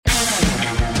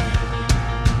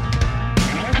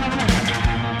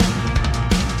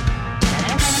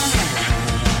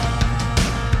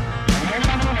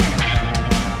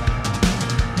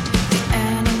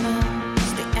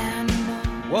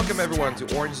Welcome, everyone,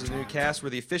 to Orange is the New Cast. We're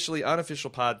the officially unofficial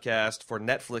podcast for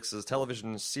Netflix's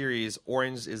television series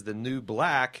Orange is the New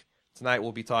Black. Tonight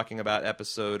we'll be talking about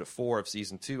episode 4 of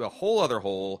season 2, A Whole Other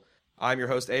Hole. I'm your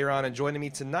host, Aaron, and joining me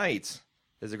tonight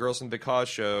is the Girls from the Because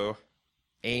show,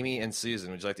 Amy and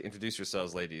Susan. Would you like to introduce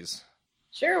yourselves, ladies?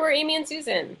 Sure, we're Amy and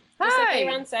Susan. Hi. Just like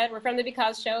Aaron said, we're from the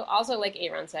Because show, also like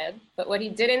Aaron said. But what he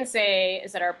didn't say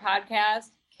is that our podcast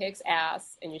kicks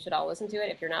ass, and you should all listen to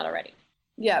it if you're not already.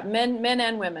 Yeah, men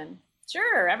and women.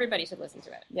 Sure, everybody should listen to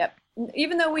it. Yep.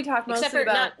 Even though we talk mostly Except for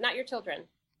about not your children.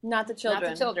 not the children. Not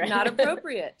the children. Not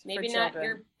appropriate. Maybe for not children.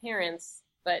 your parents,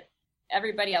 but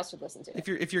everybody else should listen to it.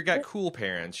 If you've got cool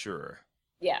parents, sure.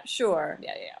 Yeah. Sure.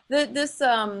 Yeah.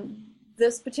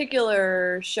 This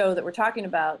particular show that we're talking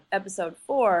about, episode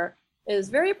 4, is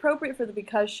very appropriate for the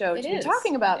Because show to be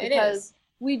talking about because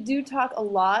we do talk a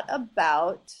lot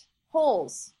about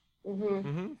holes. Mm-hmm.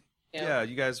 Mm-hmm. Yeah,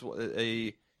 you guys,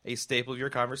 a staple of your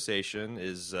conversation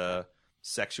is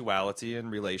sexuality and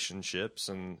relationships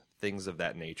and things of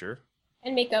that nature.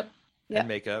 And makeup. And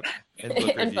makeup. And book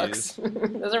and reviews. books.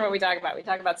 Those are what we talk about. We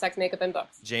talk about sex, makeup, and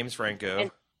books. James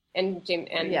Franco. And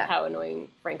how annoying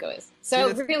Franco is.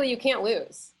 So really, you can't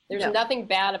lose. There's nothing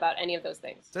bad about any of those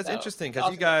things. That's interesting because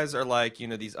you guys are like,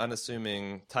 these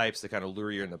unassuming types that kind of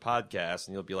lure you in the podcast,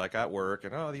 and you'll be like at work,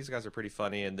 and these guys are pretty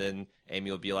funny, and then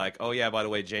Amy will be like, oh yeah, by the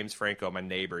way, James Franco, my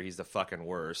neighbor, he's the fucking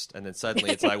worst, and then suddenly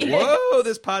it's like, whoa,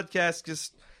 this podcast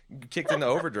just kicked into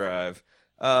overdrive.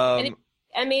 And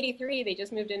M83, they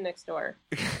just moved in next door.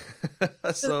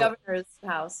 So, the governor's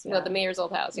house. Yeah. No, the mayor's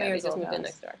old house. Yeah, they just moved in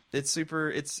next door. It's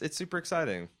super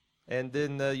exciting. And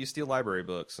then you steal library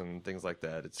books and things like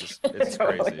that. It's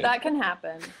crazy. That can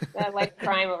happen. Like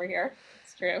crime over here.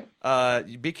 It's true.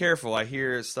 Be careful. I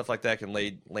hear stuff like that can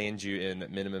land you in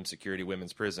minimum security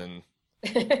women's prison.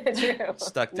 True.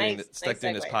 Stuck doing this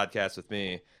podcast with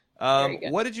me.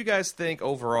 What did you guys think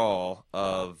overall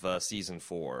of season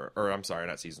 4? Or I'm sorry,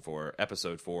 not season 4,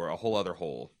 episode 4, A Whole Other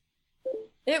Hole?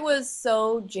 It was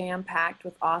so jam-packed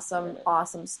with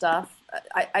awesome stuff.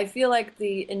 I feel like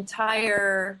the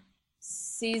entire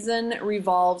season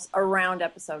revolves around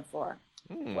episode 4.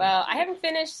 Well, I haven't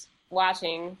finished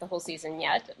watching the whole season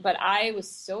yet, but I was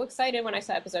so excited when I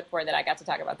saw episode 4 that I got to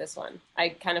talk about this one. I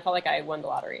kind of felt like I won the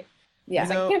lottery. Yeah,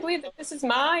 I can't believe that this is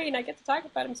mine. I get to talk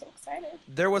about it. I'm so excited.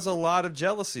 There was a lot of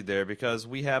jealousy there because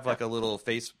we have like a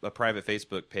private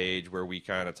Facebook page where we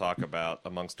kind of talk about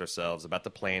amongst ourselves about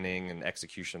the planning and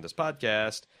execution of this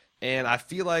podcast. And I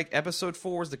feel like episode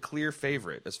 4 is the clear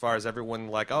favorite as far as everyone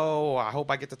like, oh, I hope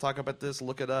I get to talk about this.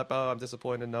 Look it up. Oh, I'm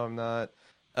disappointed. No, I'm not.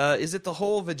 Is it the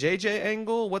whole JJ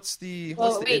angle? What's the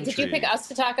wait, did you pick us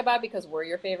to talk about because we're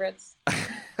your favorites?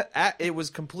 It was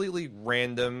completely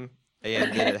random.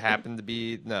 And then it happened to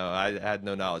be, I had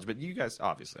no knowledge. But you guys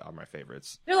obviously are my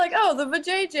favorites. You're like, oh, the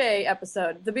VJJ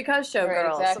episode, the Because show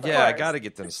girls. Exactly. Yeah, I got to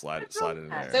get them to slide it in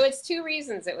there. So it's 2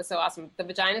 reasons it was so awesome. The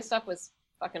vagina stuff was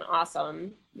fucking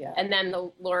awesome. Yeah. And then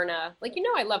the Lorna,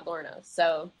 I love Lorna.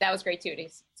 So that was great too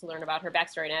to learn about her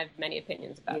backstory. And I have many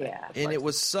opinions about it. And it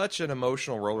was such an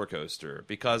emotional roller coaster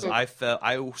because I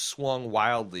swung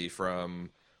wildly from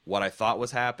what I thought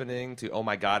was happening to, oh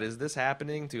my God, is this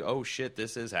happening? To, oh shit,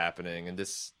 this is happening. And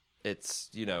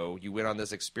you went on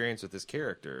this experience with this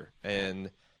character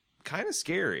and kind of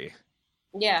scary.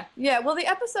 Yeah. Yeah. Well, the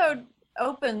episode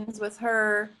opens with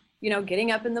her,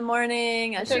 getting up in the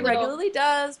morning as she regularly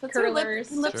does, puts her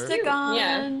lipstick on.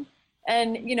 Yeah.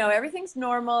 And, everything's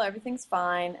normal, everything's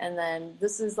fine. And then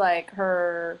this is like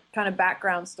her kind of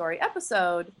background story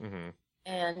episode. Mm-hmm.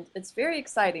 And it's very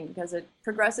exciting because it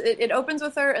progresses. It opens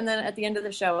with her, and then at the end of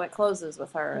the show, it closes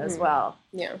with her as well.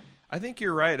 Yeah. I think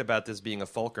you're right about this being a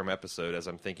fulcrum episode as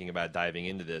I'm thinking about diving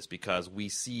into this because we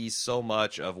see so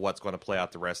much of what's going to play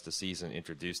out the rest of the season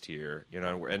introduced here.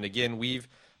 And again,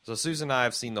 so Susan and I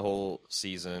have seen the whole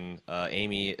season.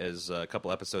 Amy is a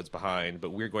couple episodes behind,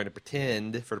 but we're going to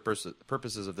pretend for the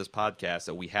purposes of this podcast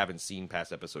that we haven't seen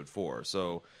past episode 4.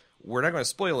 So we're not going to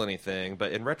spoil anything,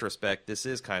 but in retrospect, this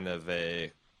is kind of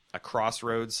a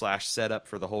crossroads / setup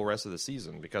for the whole rest of the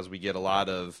season because we get a lot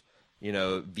of,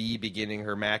 V beginning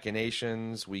her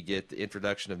machinations. We get the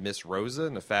introduction of Miss Rosa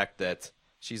and the fact that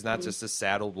she's not just a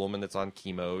sad old woman that's on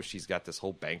chemo. She's got this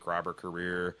whole bank robber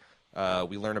career.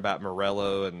 We learn about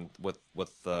Morello and with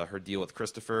her deal with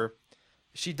Christopher.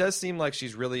 She does seem like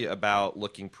she's really about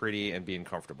looking pretty and being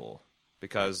comfortable.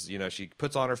 Because, she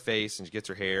puts on her face and she gets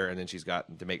her hair, and then she's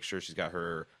got to make sure she's got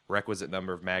her requisite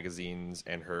number of magazines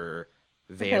and her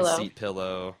van seat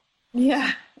pillow.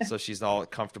 Yeah. So she's all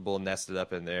comfortable and nested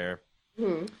up in there.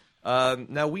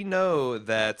 Mm-hmm. Now, we know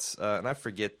that, and I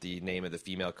forget the name of the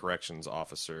female corrections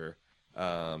officer,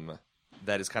 that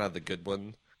is kind of the good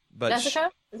one. But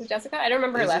Jessica? Is it Jessica? I don't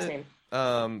remember her last name.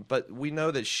 But we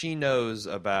know that she knows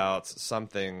about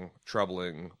something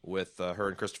troubling with her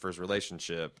and Christopher's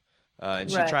relationship.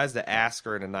 And she tries to ask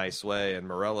her in a nice way, and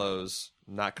Morello's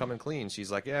not coming clean.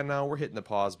 She's like, yeah, no, we're hitting the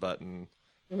pause button,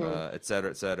 et cetera,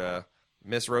 et cetera.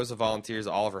 Miss Rosa volunteers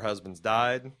all of her husbands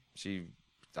died.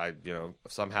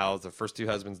 Somehow the first 2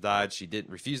 husbands died. She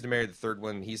didn't refuse to marry the third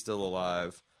one. He's still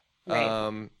alive.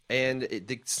 Right.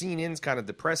 The scene ends kind of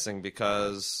depressing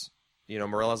because,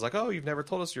 Morella's like, oh, you've never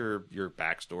told us your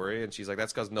backstory. And she's like,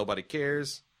 that's because nobody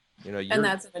cares. And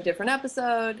that's in a different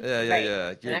episode.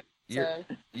 Yeah.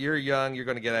 You're young, you're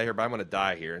going to get out of here, but I'm going to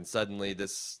die here. And suddenly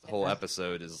this whole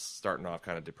episode is starting off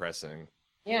kind of depressing.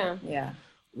 Yeah. Yeah.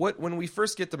 When we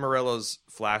first get to Morello's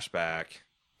flashback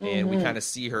and we kind of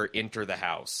see her enter the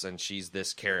house and she's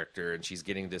this character and she's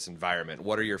getting this environment,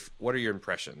 what are your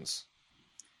impressions?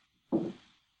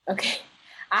 Okay.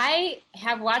 I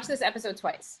have watched this episode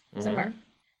twice so far.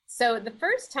 So the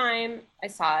first time I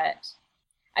saw it,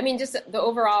 I mean, just the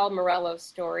overall Morello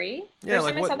story. First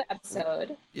time I saw the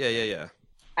episode. Yeah.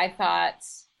 I thought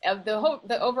of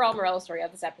the overall Morello story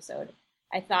of this episode.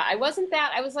 I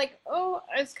was like, oh,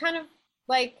 I was kind of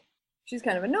like, she's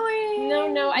kind of annoying.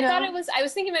 No. I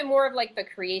was thinking of it more of like the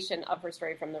creation of her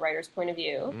story from the writer's point of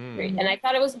view. And I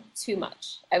thought it was too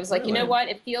much. I was like, You know what?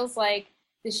 It feels like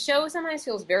the show sometimes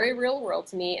feels very real world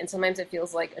to me, and sometimes it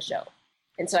feels like a show.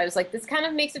 And so I was like, this kind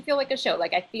of makes it feel like a show.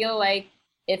 Like, I feel like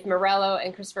if Morello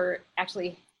and Christopher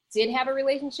actually did have a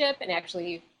relationship and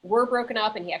actually were broken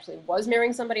up and he actually was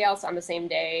marrying somebody else on the same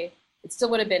day, it still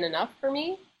would have been enough for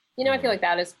me. I feel like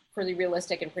that is pretty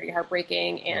realistic and pretty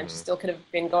heartbreaking and still could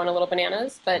have been going a little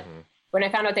bananas. But when I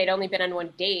found out they'd only been on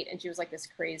one date and she was like this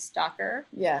crazed stalker,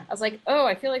 I was like, oh,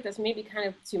 I feel like this may be kind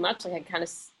of too much. Like, I kind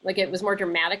of, like, it was more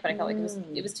dramatic, but I felt like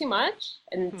it was too much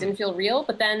and didn't feel real.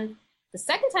 But then the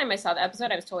second time I saw the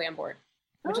episode, I was totally on board.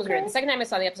 Which was weird. The second time I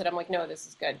saw the episode, I'm like, no, this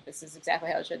is good. This is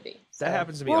exactly how it should be. So. That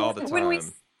happens to me all the time.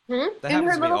 In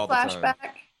her little flashback.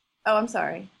 Oh, I'm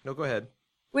sorry. No, go ahead.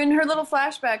 When her little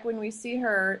flashback, when we see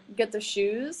her get the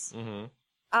shoes,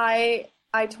 I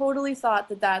totally thought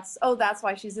that's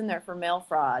why she's in there for mail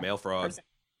fraud. Mail fraud.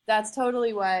 That's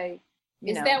totally why.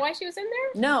 Is that why she was in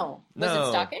there? No. Was it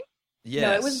stalking? Yes.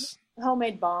 No, it was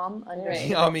homemade bomb.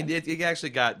 I mean, it actually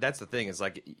got. That's the thing. It's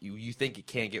like you think it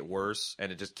can't get worse,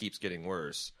 and it just keeps getting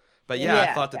worse. But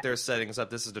I thought that they're setting us up.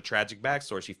 This is the tragic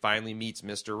backstory. She finally meets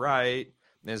Mr. Right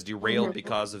and is derailed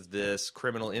because of this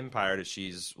criminal empire that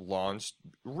she's launched,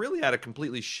 really out of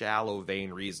completely shallow,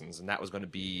 vain reasons, and that was going to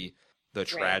be the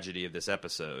tragedy of this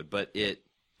episode. But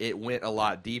it went a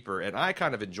lot deeper, and I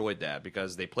kind of enjoyed that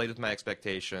because they played with my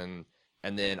expectation,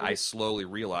 and then I slowly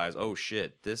realized, oh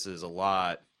shit, this is a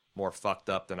lot more fucked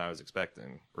up than I was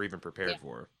expecting or even prepared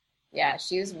for. Yeah,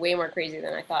 she's way more crazy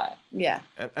than I thought. Yeah.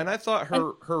 And I thought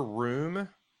her room,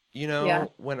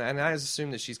 and I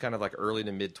assume that she's kind of like early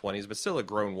to mid-20s, but still a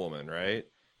grown woman, right?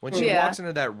 When she walks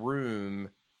into that room,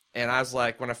 and I was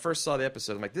like, when I first saw the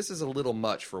episode, I'm like, this is a little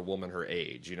much for a woman her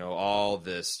age, all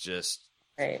this just,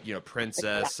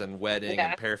 princess and wedding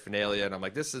and paraphernalia, and I'm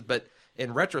like, but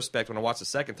in retrospect, when I watched the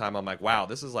second time, I'm like, wow,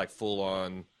 this is like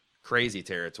full-on crazy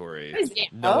territory.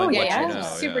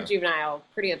 Super juvenile,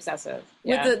 pretty obsessive.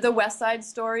 With the West Side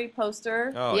Story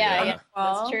poster. Oh,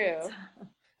 that's true.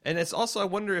 And it's also, I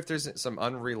wonder if there's some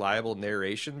unreliable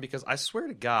narration, because I swear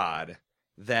to God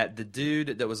that the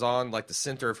dude that was on like the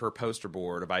center of her poster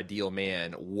board of Ideal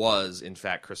Man was in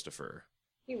fact Christopher.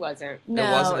 He wasn't.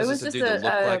 No, it was just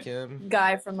a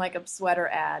guy from like a sweater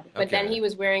ad. But then he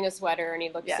was wearing a sweater and he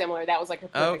looked similar. That was like her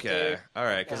perfect dude. All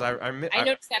right. Because I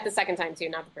noticed that the second time too,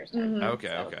 not the first time.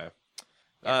 Okay.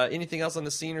 Anything else on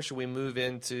the scene, or should we move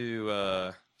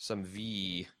into some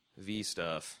V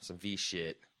stuff, some V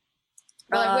shit?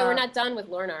 We're not done with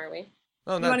Lorna, are we?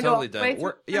 Oh, not totally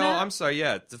done. I'm sorry.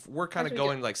 Yeah, we're kind of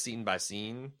going like scene by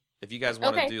scene. If you guys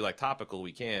want to do like topical,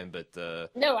 we can. But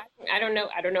no, I don't know.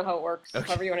 I don't know how it works. Okay.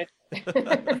 However you want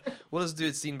to. We'll just do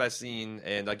it scene by scene,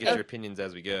 and I'll get your opinions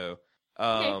as we go.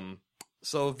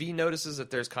 So V notices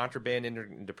that there's contraband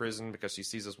into prison because she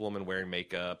sees this woman wearing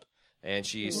makeup, and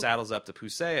she saddles up to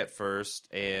Poussey at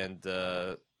first and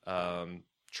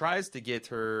tries to get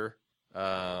her.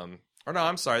 Or no,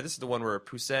 I'm sorry. This is the one where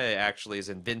Poussey actually has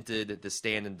invented the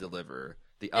stand and deliver,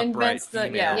 the upright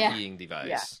female peeing device.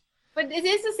 Yeah. But it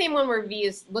is the same one where V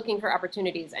is looking for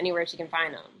opportunities anywhere she can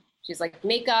find them. She's like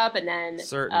makeup, and then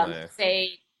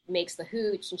Poussey makes the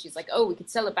hooch, and she's like, "Oh, we could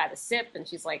sell it by the sip," and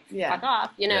she's like, "Fuck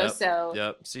off,"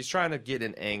 So she's trying to get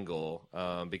an angle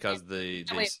because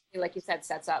like you said,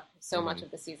 sets up so much of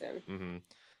the season.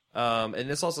 And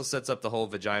this also sets up the whole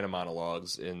vagina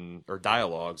monologues or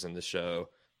dialogues in the show.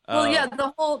 Well, yeah,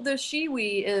 the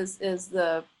Shiwi is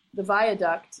the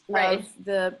viaduct of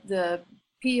the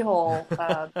pee hole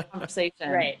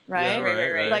conversation. Right.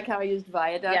 Right. Like how I used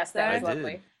viaduct. Yes, there. that was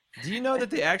lovely. Do you know that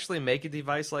they actually make a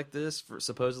device like this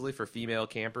supposedly for female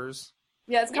campers?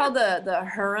 Yeah, it's called the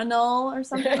Hurinal or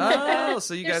something. Oh,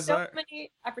 so you There's guys are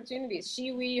many opportunities.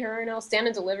 Shiwi, Hurinal, Stand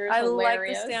and Deliver is I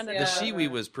hilarious. like the Stand and The Deliver.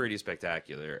 Shiwi was pretty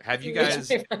spectacular. Have you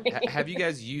guys have you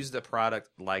guys used a product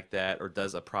like that, or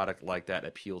does a product like that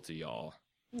appeal to y'all?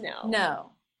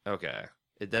 No. Okay,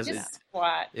 it doesn't. Just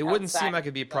squat. It wouldn't seem like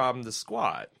it'd be a problem to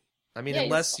squat. I mean,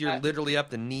 unless you're literally up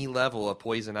to knee level of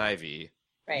poison ivy,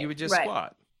 you would just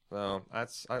squat. So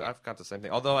I've got the same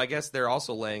thing. Although I guess they're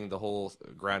also laying the whole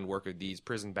groundwork of these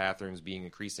prison bathrooms being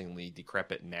increasingly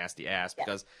decrepit and nasty ass,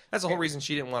 because that's the whole reason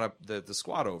she didn't want the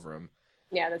squat over them.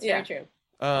 Yeah, that's very true.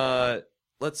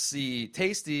 Let's see.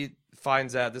 Tasty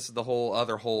finds out this is the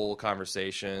whole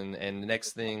conversation, and the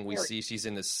next thing we see, she's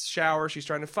in the shower. She's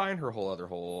trying to find her whole other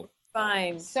hole.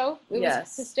 Fine. So it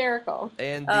was hysterical.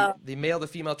 And the male to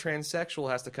female transsexual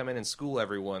has to come in and school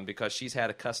everyone because she's had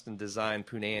a custom designed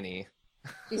punani.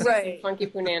 She's a funky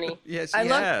punani. Yeah, she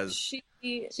has. She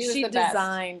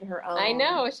designed her own. I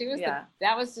know. She was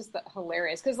that was just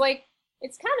hilarious because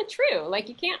it's kind of true. Like,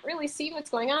 you can't really see what's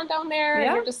going on down there. Yeah.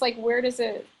 And you're just like, where does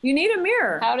it... You need a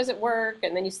mirror. How does it work?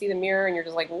 And then you see the mirror and you're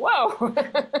just like, whoa.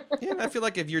 Yeah, and I feel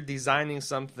like if you're designing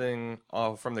something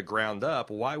from the ground up,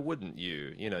 why wouldn't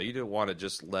you? You know, you don't want to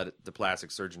just let the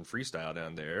plastic surgeon freestyle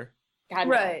down there. God,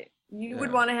 no. Right. You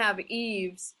would want to have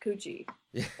Eve's coochie.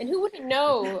 Yeah. And who wouldn't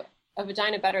know a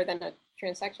vagina better than a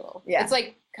transsexual? Yeah. It's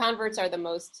like converts are the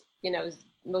most,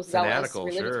 most zealous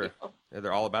religious people. Yeah,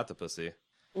 they're all about the pussy.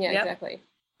 Yeah, exactly.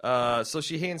 So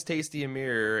she hands Tasty a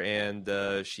mirror,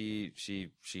 and she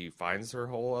finds her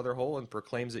whole other hole and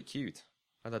proclaims it cute.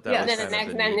 I thought that was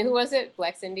and then who was it?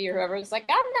 Black Cindy or whoever was like,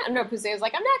 I'm not. No, Pusey was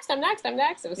like, I'm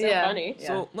next. It was so funny.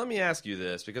 So let me ask you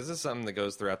this, because this is something that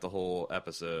goes throughout the whole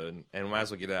episode, and we might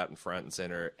as well get it out in front and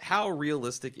center. How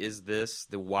realistic is this,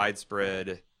 the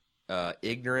widespread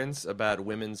ignorance about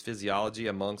women's physiology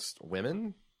amongst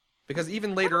women? Because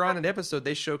even later on in the episode,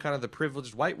 they show kind of the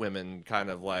privileged white women kind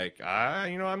of like,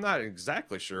 I'm not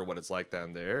exactly sure what it's like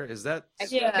down there. Is that... I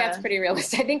think that's pretty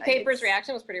realistic. I think Paper's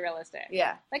reaction was pretty realistic.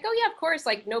 Yeah. Like, oh yeah, of course,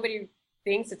 like nobody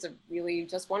thinks it's a really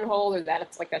just one hole or that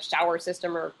it's like a shower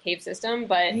system or cave system.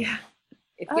 But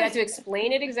if you had to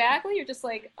explain it exactly, you're just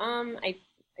like, I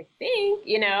think,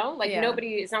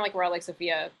 nobody, it's not like we're all like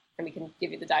Sophia and we can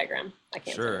give you the diagram. I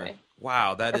can't say anyway.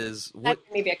 Wow, that is...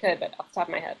 Maybe I could, but off the top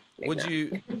of my head. Would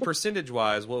you,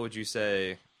 percentage-wise, what would you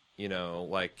say,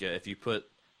 if you put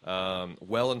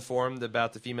well-informed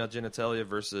about the female genitalia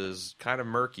versus kind of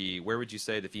murky, where would you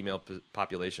say the female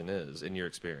population is in your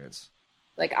experience?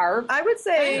 Like I would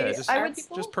say...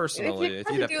 just personally,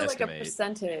 if you'd have to do estimate. Like a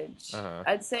percentage,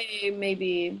 I'd say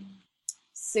maybe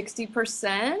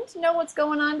 60% know what's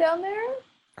going on down there.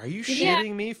 Are you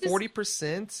shitting me?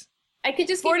 40%? I could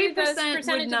just give you the percentage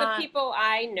of the people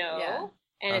I know,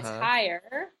 and it's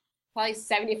higher, probably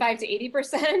 75 to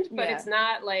 80%, but it's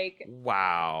not like...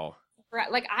 Wow.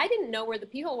 Like, I didn't know where the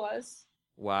pee hole was.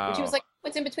 Wow. And she was like,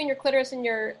 what's in between your clitoris and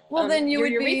your then you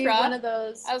would urethra. Be one of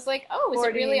those... I was like, oh, is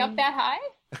it really up that high?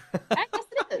 I guess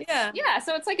it is. Yeah,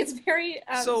 so it's like, it's very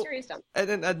serious stuff.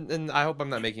 And I hope I'm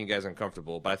not making you guys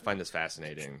uncomfortable, but I find this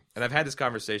fascinating. And I've had this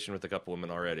conversation with a couple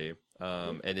women already,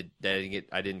 and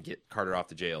I didn't get Carter off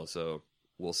to jail, so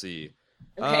we'll see.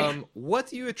 Okay. What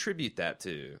do you attribute that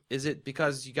to? Is it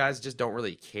because you guys just don't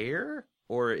really care?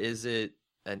 Or is it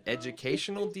an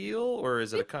educational deal? Or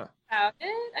is it I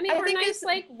mean, we're nice,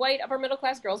 like, white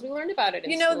upper-middle-class girls. We learned about it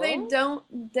in school.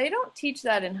 They don't teach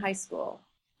that in high school.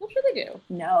 I'm sure they do.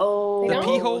 No. The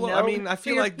pee hole? No. I mean, I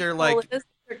feel like they're like...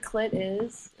 Their clit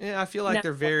is. Yeah, I feel like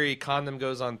they're very condom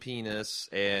goes on penis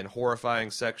and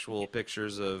horrifying sexual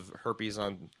pictures of herpes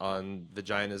on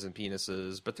vaginas and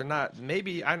penises, but they're not,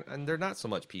 and they're not so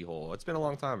much pee hole. It's been a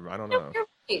long time. I don't know.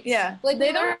 Right. Yeah. Like,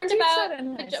 we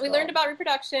learned about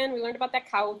reproduction. We learned about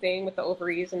that cow thing with the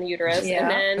ovaries and the uterus. Yeah.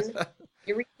 And then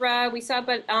urethra, we saw,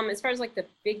 but as far as like the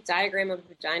big diagram of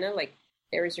a vagina, like,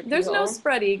 there's no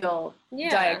spread eagle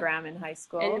diagram in high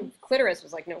school, and clitoris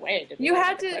was like, no way. You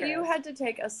had to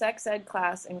take a sex ed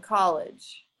class in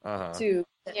college to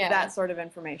that sort of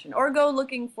information, or go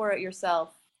looking for it yourself.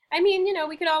 I mean,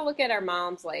 we could all look at our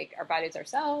moms, like our bodies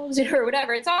ourselves, or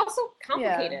whatever. It's also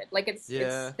complicated. Yeah. Like it's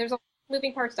there's a lot of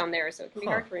moving parts down there, so it can be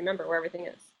hard to remember where everything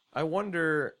is. I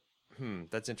wonder.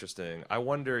 That's interesting. I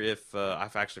wonder if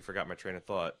I've actually forgot my train of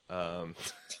thought.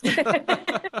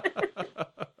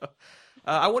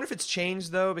 I wonder if it's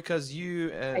changed, though, because you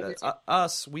and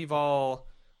us, we've all,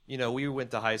 we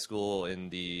went to high school in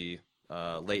the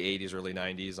late 80s, early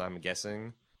 90s, I'm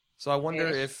guessing. So I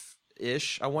wonder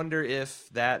I wonder if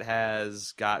that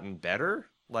has gotten better.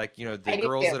 Like, you know, the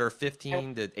girls that are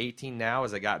 15 to 18 now,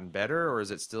 has it gotten better, or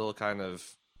is it still kind of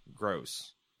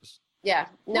gross? Yeah.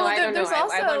 No, I don't know.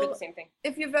 I wondered the same thing.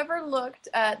 If you've ever looked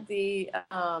at the,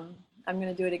 I'm going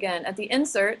to do it again, at the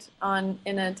insert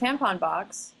in a tampon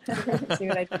box, see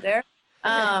what I did there?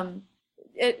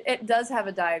 It does have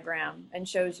a diagram and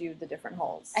shows you the different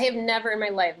holes. I have never in my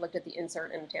life looked at the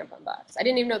insert in a tampon box. I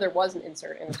didn't even know there was an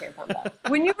insert in a tampon box.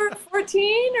 When you were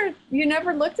 14, or you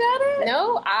never looked at it?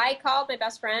 No, I called my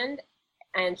best friend,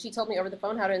 and she told me over the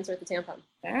phone how to insert the tampon.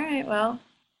 All right, well.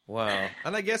 Wow.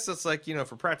 And I guess it's like, you know,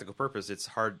 for practical purpose, it's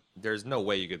hard. There's no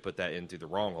way you could put that into the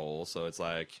wrong hole. So it's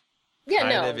like, you could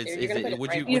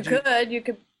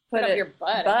put it up your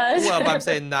butt. Well, but I'm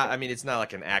saying not. I mean, it's not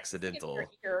like an accidental.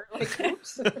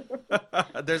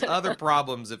 There's other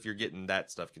problems if you're getting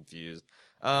that stuff confused.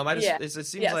 It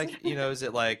seems like, you know, is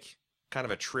it like kind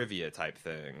of a trivia type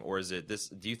thing, or is it this?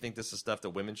 Do you think this is stuff that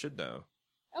women should know?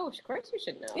 Oh, of course you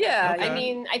should know. Yeah. Okay. I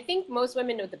mean, I think most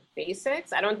women know the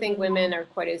basics. I don't think women are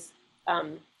quite as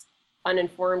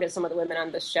uninformed as some of the women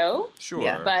on the show. Sure.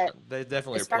 Yeah. But they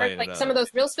definitely as far as like some of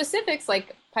those real specifics,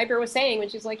 like Piper was saying when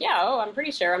she's like, I'm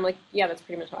pretty sure. I'm like, yeah, that's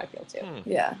pretty much how I feel too.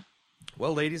 Yeah.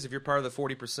 Well, ladies, if you're part of the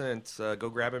 40%, go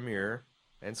grab a mirror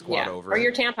and squat over or it.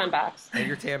 your tampon box. And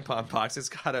your tampon box. It's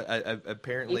got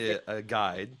apparently a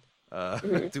guide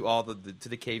to all to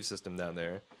the cave system down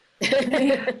there.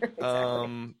 Exactly.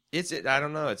 I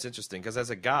don't know. It's interesting because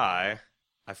as a guy,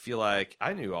 I feel like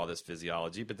I knew all this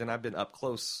physiology, but then I've been up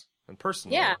close and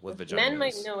personal with vaginas. Men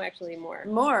might know actually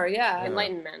more. Yeah.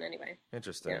 Enlightened men, anyway.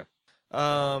 Interesting.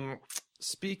 Yeah.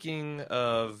 Speaking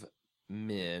of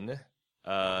men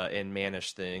and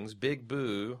mannish things, Big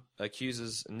Boo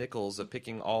accuses Nichols of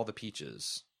picking all the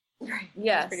peaches. Right.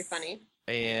 Yes. That's pretty funny.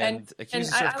 And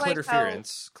accuses her of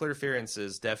clitorference. Clitorference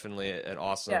is definitely an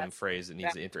awesome phrase that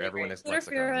needs to enter everyone's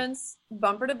lexicon. Clitorference,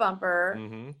 bumper to bumper,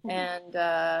 and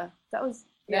that was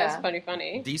it's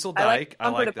funny. Diesel Dyke, I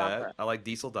like that. I like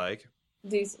Diesel Dyke.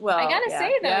 Well, I gotta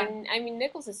say though, I mean,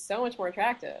 Nichols is so much more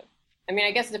attractive. I mean,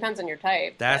 I guess it depends on your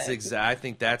type. That's I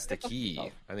think that's the key.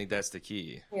 I think that's the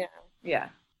key. Yeah.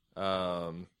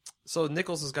 So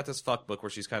Nichols has got this fuck book where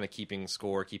she's kind of keeping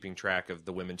keeping track of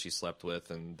the women she slept with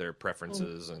and their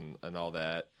preferences and all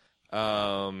that.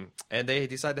 And they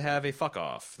decide to have a fuck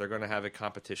off. They're going to have a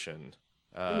competition,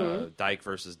 Dyke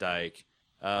versus Dyke.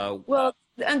 But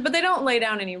they don't lay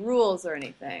down any rules or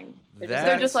anything.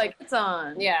 They're just like, it's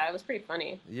on. Yeah, it was pretty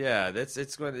funny. Yeah, it's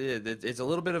a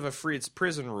little bit of it's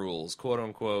prison rules, quote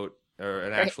unquote,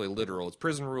 and actually literal. It's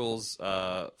prison rules.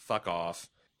 Fuck off.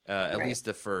 At least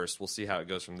the first. We'll see how it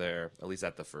goes from there. At least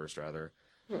at the first, rather.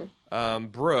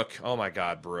 Brooke. Oh my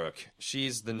God, Brooke.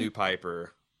 She's the new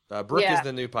Piper. Brooke is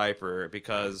the new Piper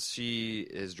because she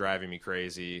is driving me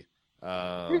crazy.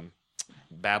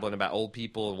 Babbling about old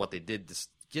people and what they did to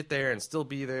get there and still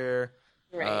be there.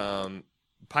 Right.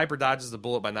 Piper dodges the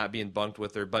bullet by not being bunked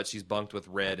with her, but she's bunked with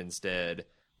Red instead.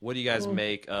 What do you guys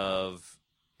make of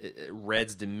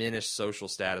Red's diminished social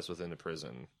status within the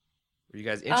prison? Are you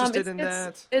guys interested in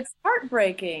that? It's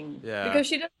heartbreaking. Yeah. Because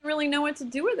she doesn't really know what to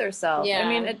do with herself. Yeah. I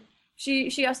mean,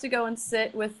 she has to go and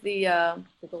sit with the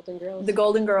Golden Girls. The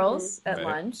Golden Girls at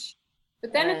lunch.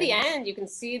 But then at the end, you can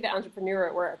see the entrepreneur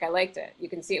at work. I liked it. You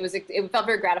can see it felt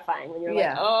very gratifying when you're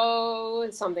like, oh,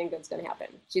 something good's going to happen.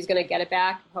 She's going to get it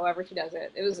back, however she does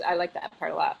it. I like that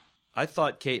part a lot. I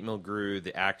thought Kate Mulgrew,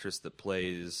 the actress that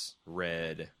plays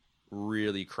Red,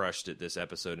 really crushed it this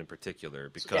episode in particular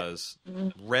because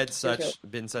Red's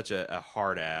been such a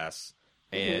hard ass,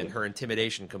 and her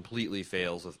intimidation completely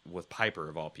fails with Piper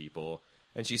of all people.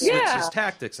 And she switches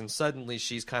tactics, and suddenly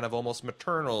she's kind of almost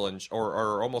maternal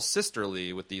or almost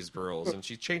sisterly with these girls, and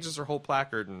she changes her whole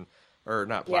her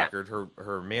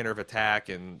manner of attack,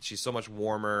 and she's so much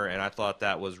warmer. And I thought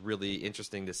that was really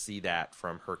interesting to see that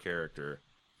from her character.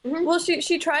 Well,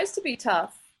 she tries to be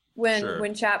tough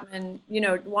when Chapman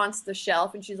wants the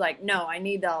shelf, and she's like, no, I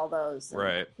need all those.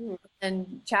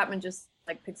 And Chapman just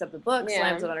picks up the book,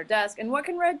 slams it on her desk, and what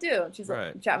can Red do? And she's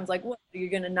like, Chapman's like, what, are you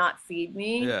gonna not feed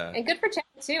me? And good for Chapman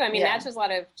too. I mean, that shows a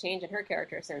lot of change in her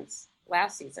character since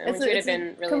last season when she would have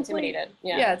been really intimidated.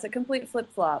 It's a complete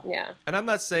flip-flop. And I'm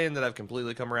not saying that I've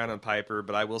completely come around on Piper,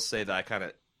 but I will say that I kind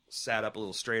of sat up a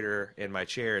little straighter in my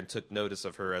chair and took notice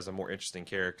of her as a more interesting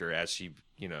character as she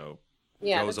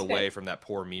goes away from that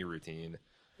poor me routine.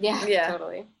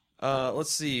 Totally.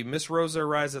 Let's see. Miss Rosa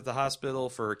arrives at the hospital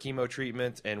for her chemo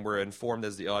treatment, and we're informed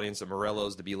as the audience that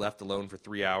Morello's to be left alone for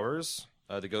 3 hours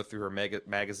to go through her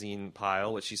magazine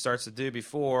pile, which she starts to do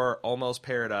before Almost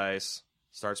Paradise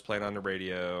starts playing on the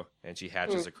radio, and she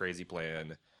hatches a crazy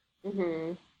plan.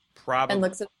 Mm-hmm. Probably and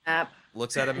looks at a map.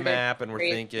 Looks at a map, and we're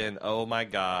thinking, "Oh my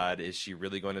God, is she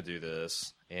really going to do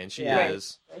this?" And she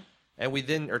is. And we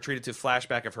then are treated to a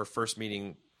flashback of her first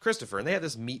meeting Christopher, and they have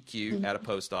this meet cute at a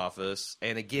post office.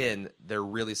 And again, they're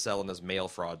really selling this mail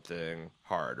fraud thing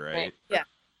hard, right? Yeah.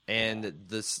 And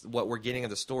this, what we're getting of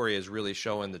the story is really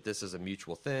showing that this is a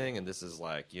mutual thing, and this is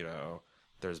like, you know,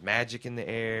 there's magic in the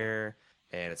air,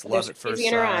 and it's love at first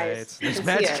sight. There's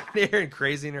magic in the air and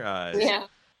crazy in her eyes. Yeah.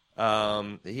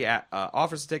 He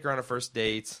offers to take her on a first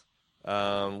date.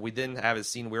 We then have a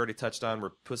scene we already touched on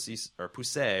where Poussey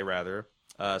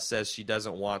says she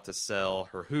doesn't want to sell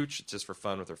her hooch just for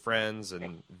fun with her friends,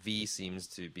 and V seems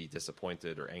to be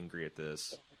disappointed or angry at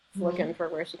this. Looking for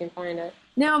where she can find it.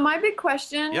 Now, my big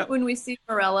question when we see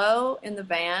Morello in the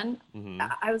van,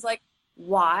 I was like,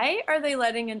 why are they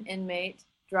letting an inmate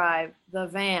drive the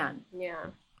van? Yeah.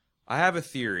 I have a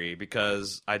theory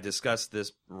because I discussed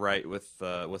this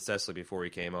with Cecily before we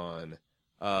came on.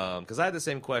 Because I had the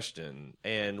same question,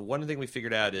 and one thing we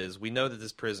figured out is we know that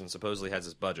this prison supposedly has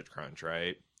this budget crunch,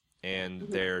 right? And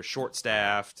they're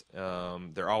short-staffed.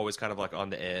 They're always kind of like on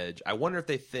the edge. I wonder if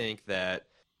they think that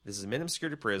this is a minimum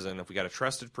security prison. If we got a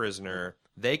trusted prisoner,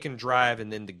 they can drive,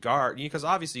 and then the guard, because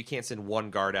obviously you can't send one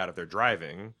guard out if they're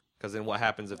driving, because then what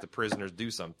happens if the prisoners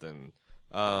do something?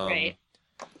 Right.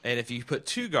 And if you put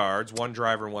two guards, one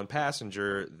driver and one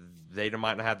passenger, they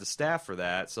might not have the staff for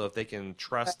that. So if they can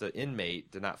trust the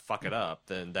inmate to not fuck it up,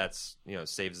 then that's, you know,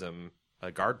 saves them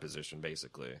a guard position,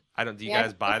 basically. Do you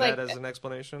guys buy that as an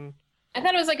explanation? I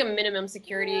thought it was like a minimum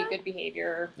security, good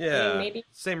behavior. Yeah, I mean, maybe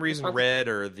same reason Red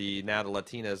or the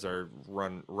Latinas are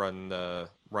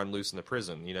run loose in the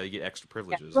prison. You know, you get extra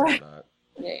privileges and whatnot.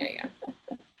 Yeah.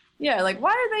 Yeah, like, why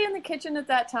are they in the kitchen at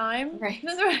that time? Right.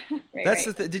 That's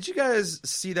the thing. Did you guys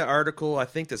see the article? I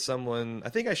think I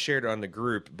shared it on the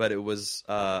group, but it was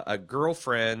a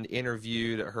girlfriend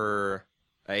interviewed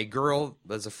a girl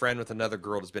that's a friend with another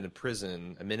girl that's been in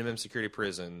prison, a minimum security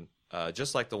prison,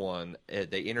 just like the one.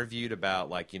 They interviewed about,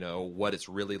 like, you know, what it's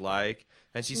really like.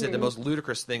 And she said the most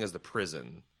ludicrous thing is the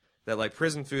prison. That, like,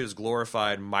 prison food is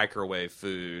glorified microwave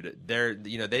food.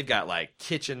 They've got, like,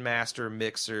 kitchen master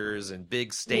mixers and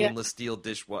big stainless steel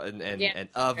and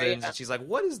ovens. And she's like,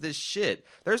 what is this shit?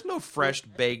 There's no fresh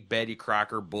baked Betty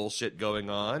Crocker bullshit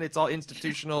going on. It's all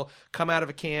institutional. Come out of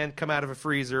a can, come out of a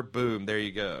freezer, boom, there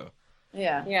you go.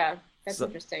 Yeah. That's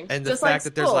interesting. And the fact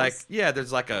that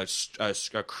there's like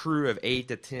a crew of 8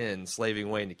 to 10 slaving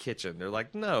away in the kitchen. They're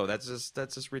like, no, that's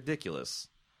just ridiculous.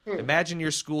 Imagine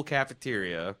your school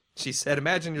cafeteria. She said,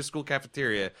 imagine your school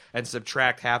cafeteria and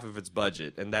subtract half of its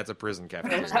budget, and that's a prison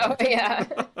cafeteria. Oh, yeah.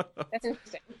 That's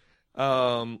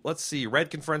interesting. Let's see.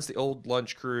 Red confronts the old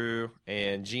lunch crew,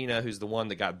 and Gina, who's the one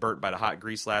that got burnt by the hot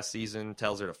grease last season,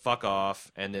 tells her to fuck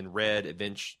off, and then Red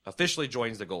officially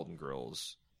joins the Golden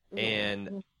Girls.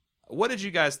 And what did you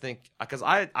guys think? Because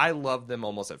I love them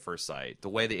almost at first sight. The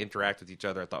way they interact with each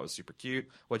other I thought was super cute.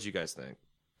 What did you guys think?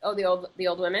 Oh, the old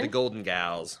women? The Golden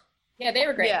Gals. Yeah, they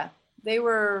were great. Yeah, they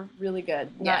were really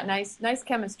good. Yeah. Nice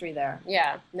chemistry there.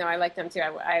 Yeah, no, I liked them too.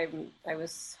 I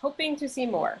was hoping to see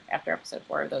more after episode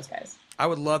 4 of those guys. I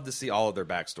would love to see all of their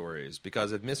backstories,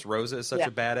 because if Miss Rosa is such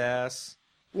a badass,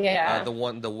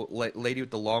 the lady with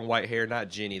the long white hair, not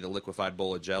Ginny, the liquefied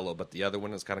bowl of Jello, but the other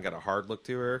one that's kind of got a hard look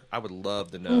to her, I would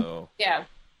love to know.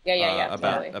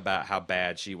 About how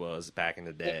bad she was back in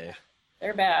the day. Yeah.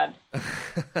 They're bad.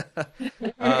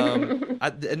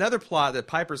 Another plot that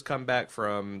Piper's come back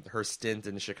from her stint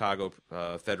in the Chicago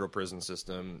federal prison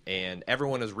system, and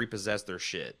everyone has repossessed their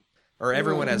shit. Or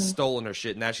everyone has stolen her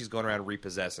shit. Now she's going around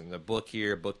repossessing. A book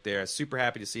here, a book there. Super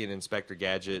happy to see an Inspector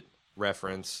Gadget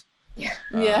reference. Yeah.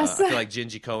 Yes. I feel like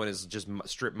Gingy Cohen is just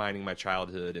strip mining my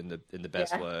childhood in the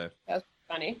best way. That was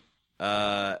funny.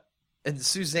 And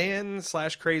Suzanne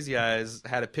 / Crazy Eyes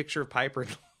had a picture of Piper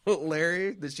and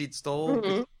Larry that she'd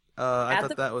stole. I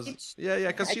thought that was beach.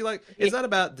 Because she it's not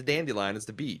about the dandelion, it's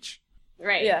the beach.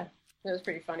 Right. Yeah. It was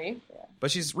pretty funny. Yeah. But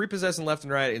she's repossessing left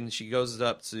and right, and she goes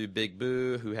up to Big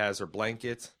Boo, who has her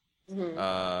blanket.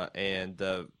 And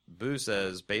Boo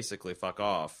says basically fuck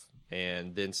off,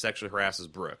 and then sexually harasses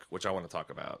Brooke, which I want to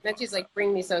talk about. Then she's like,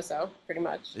 bring me so-so, pretty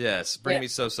much. Yes, bring me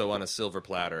so-so on a silver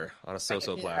platter, on a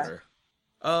so-so platter.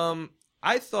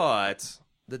 I thought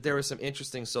that there was some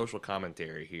interesting social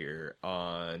commentary here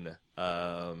on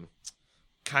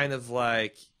kind of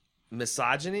like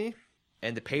misogyny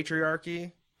and the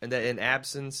patriarchy, and that in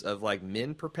absence of like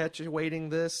men perpetuating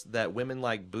this, that women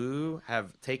like Boo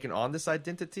have taken on this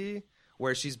identity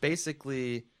where she's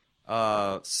basically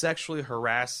sexually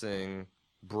harassing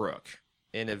Brooke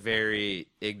in a very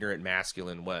ignorant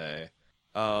masculine way.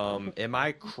 Am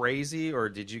I crazy, or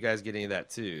did you guys get any of that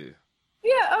too?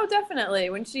 Yeah, oh, definitely.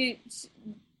 When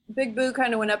Big Boo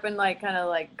kind of went up and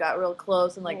got real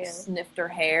close and sniffed her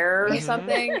hair or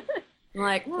something. I'm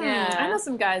like, I know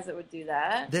some guys that would do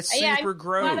that. That's super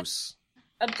gross.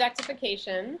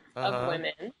 Objectification of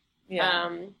women.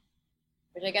 Yeah.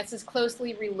 Which I guess is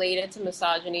closely related to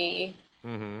misogyny.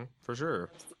 Mm-hmm. For sure.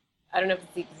 I don't know if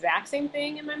it's the exact same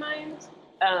thing in my mind.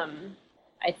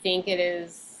 I think it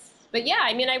is. But yeah,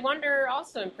 I mean, I wonder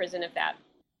also in prison if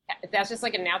that's just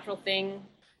like a natural thing.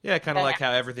 Yeah, kind of like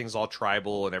how everything's all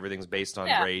tribal and everything's based on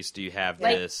race. Do you have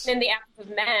this? In the absence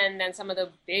of men, then some of the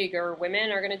bigger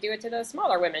women are going to do it to the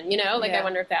smaller women, you know? I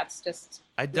wonder if that's just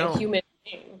a human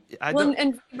thing.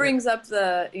 And he brings up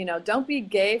the, don't be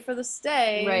gay for the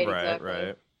stay. Right, exactly.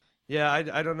 Right. Yeah,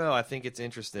 I don't know. I think it's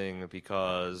interesting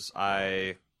because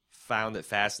I found it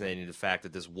fascinating, the fact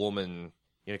that this woman,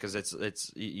 because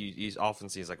you often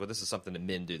see it's like, well, this is something that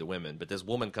men do to women, but this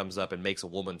woman comes up and makes a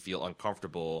woman feel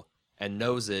uncomfortable and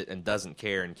knows it and doesn't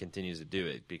care and continues to do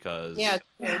it because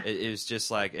it's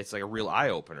just like, it's like a real eye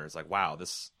opener. It's like, wow,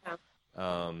 this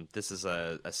is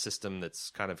a system that's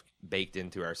kind of baked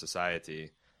into our society.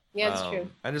 Yeah, it's true.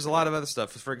 And there's a lot of other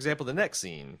stuff. For example, the next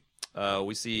scene,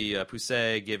 we see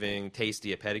Poussey giving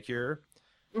Tasty a pedicure.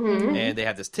 Mm-hmm. And they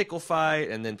have this tickle fight,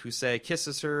 and then Poussey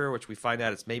kisses her, which we find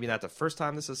out it's maybe not the first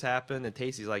time this has happened. And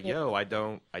Tasty's like, "Yo, I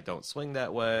don't swing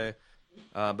that way,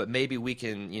 but maybe we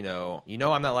can,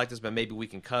 I'm not like this, but maybe we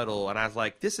can cuddle." And I was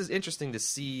like, "This is interesting to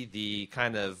see the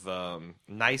kind of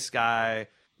nice guy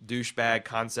douchebag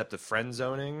concept of friend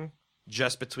zoning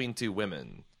just between two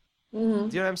women." Mm-hmm.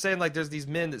 Do you know what I'm saying? Like, there's these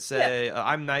men that say,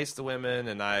 "I'm nice to women,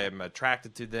 and I'm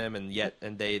attracted to them, and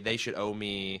they should owe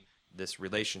me this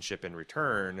relationship in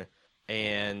return,"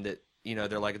 and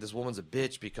they're like, this woman's a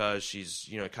bitch because she's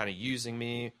kind of using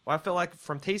me. Well, I feel like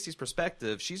from Tasty's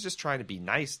perspective, she's just trying to be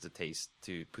nice to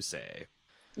Poussey.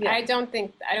 Yeah. I don't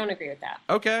agree with that.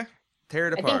 Okay, tear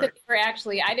it apart. I think that they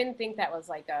were I didn't think that was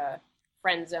like a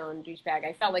friend zone douchebag.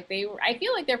 I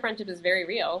feel like their friendship is very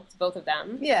real to both of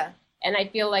them. Yeah, and I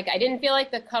didn't feel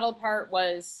like the cuddle part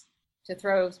was to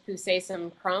throw Poussey some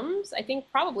crumbs. I think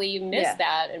probably you missed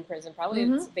that in prison. Probably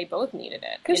they both needed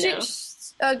it.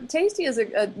 Because Tasty is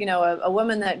a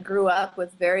woman that grew up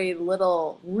with very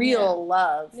little real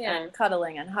love and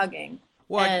cuddling and hugging.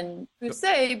 Well, and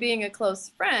Poussey being a close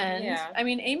friend. Yeah. I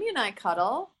mean, Amy and I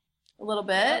cuddle a little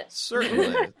bit.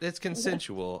 Certainly, it's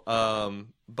consensual,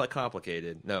 but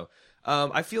complicated. No,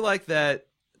 I feel like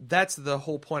that's the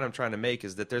whole point I'm trying to make,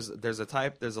 is that there's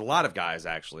a lot of guys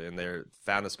actually, and they're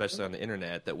found especially on the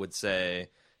internet, that would say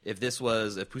if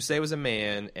Poussey was a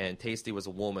man and Tasty was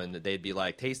a woman, that they'd be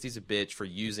like, Tasty's a bitch for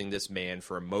using this man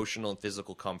for emotional and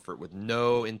physical comfort with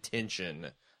no intention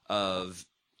of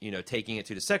taking it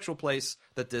to the sexual place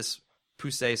that this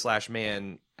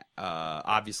Poussey/man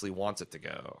obviously wants it to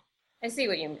go. I see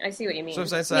what you mean. So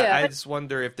I'm saying, I just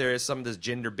wonder if there is some of this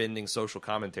gender-bending social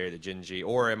commentary that Gingy,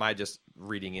 or am I just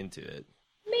reading into it?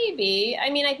 Maybe.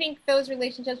 I mean, I think those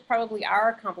relationships probably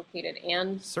are complicated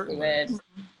and fluid,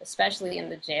 especially in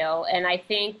the jail. And I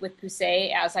think with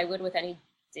Poussey, as I would with any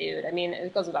dude, I mean,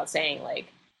 it goes without saying, like,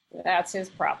 that's his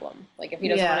problem. Like, if he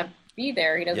doesn't want to be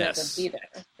there, he doesn't have to be there.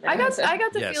 I got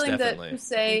the feeling definitely. That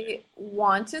Poussey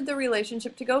wanted the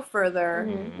relationship to go further,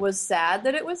 was sad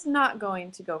that it was not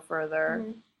going to go further,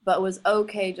 but was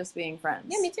okay just being friends.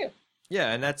 Yeah, me too.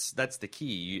 Yeah, and that's the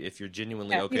key. If you're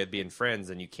genuinely okay with being friends,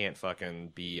 then you can't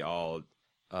fucking be all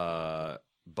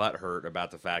butthurt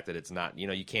about the fact that it's not,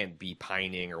 you can't be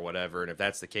pining or whatever. And if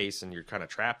that's the case and you're kind of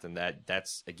trapped in that,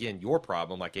 that's, again, your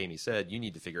problem. Like Amy said, you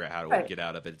need to figure out how to get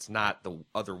out of it. It's not the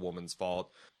other woman's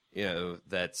fault,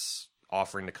 that's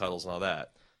offering the cuddles and all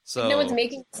that. So no one's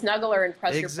making you snuggle or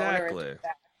press your phone.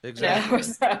 Exactly.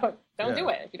 So don't do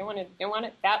it. If you don't want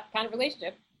it, that kind of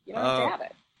relationship, you don't have to have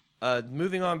it.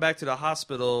 Moving on back to the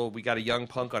hospital, we got a young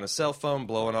punk on a cell phone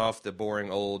blowing off the boring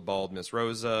old bald Miss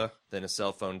Rosa. Then his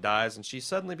cell phone dies, and she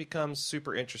suddenly becomes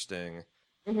super interesting.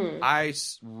 I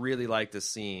really like this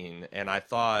scene, and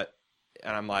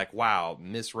I'm like, wow,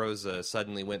 Miss Rosa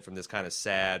suddenly went from this kind of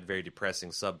sad, very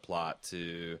depressing subplot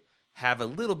to have a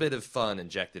little bit of fun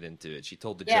injected into it. She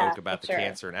told the joke about the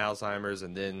cancer and Alzheimer's,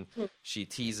 and then she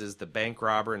teases the bank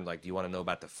robber and like, do you want to know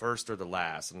about the first or the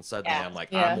last? And suddenly I'm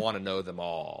like, I want to know them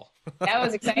all. That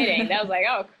was exciting. That was like,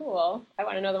 oh, cool. I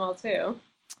want to know them all too.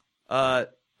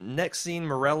 Next scene,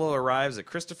 Morello arrives at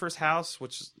Christopher's house,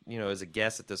 which, is a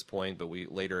guess at this point, but we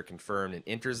later confirmed, and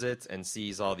enters it and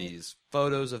sees all these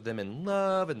photos of them in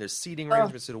love, and there's seating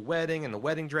arrangements to the wedding and the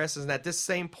wedding dresses. And at this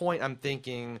same point, I'm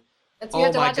thinking,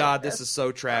 oh my God, this is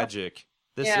so tragic.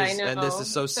 This yeah, is, I know. and this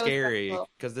is so scary stressful.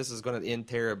 because this is going to end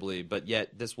terribly. But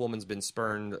yet, this woman's been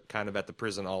spurned kind of at the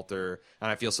prison altar, and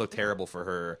I feel so terrible for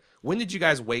her. When did you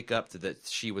guys wake up to that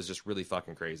she was just really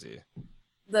fucking crazy?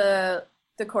 The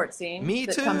court scene. Me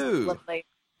that too. Comes a little late.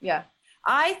 Yeah.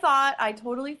 I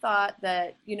totally thought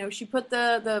that, she put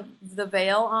the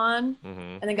veil on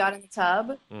and then got in the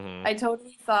tub. I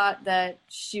totally thought that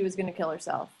she was going to kill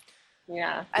herself.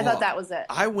 Yeah. I thought that was it.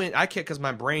 I can't, because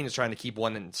my brain is trying to keep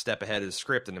one step ahead of the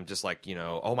script, and I'm just like,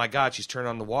 oh my God, she's turned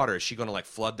on the water. Is she going to like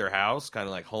flood their house, kind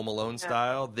of like Home Alone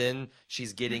style? Then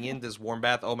she's getting in this warm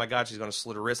bath. Oh my God, she's going to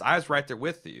slit her wrist. I was right there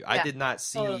with you. I did not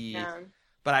see,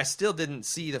 but I still didn't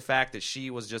see the fact that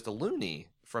she was just a loony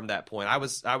from that point. I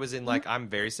was in like, I'm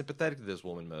very sympathetic to this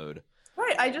woman mode.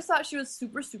 Right. I just thought she was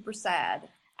super, super sad.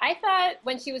 I thought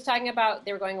when she was talking about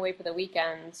they were going away for the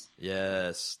weekend.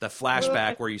 Yes, the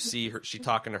flashback where you see her, she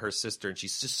talking to her sister, and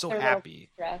she's just so happy.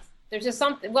 There's just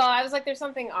something. Well, I was like, there's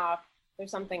something off.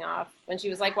 There's something off. And she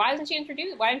was like, why haven't you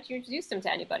introduced him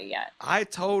to anybody yet?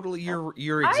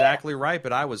 You're exactly right,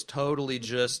 but I was totally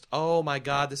just, oh my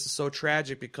God, this is so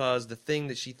tragic, because the thing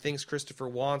that she thinks Christopher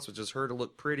wants, which is her to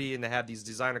look pretty and to have these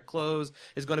designer clothes,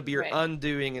 is going to be her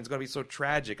undoing, and it's going to be so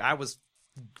tragic. I was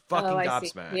fucking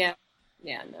gobsmacked. Yeah.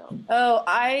 Yeah, no. Oh,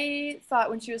 I thought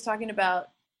when she was talking about,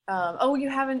 you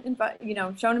haven't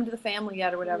shown him to the family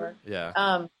yet or whatever.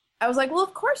 Yeah. I was like, well,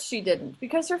 of course she didn't,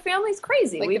 because her family's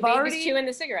crazy. Like the baby's chewing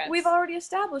the cigarettes. We've already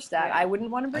established that. Yeah. I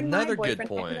wouldn't want to bring my boyfriend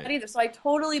to that either. So I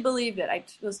totally believed it. I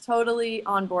was totally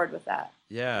on board with that.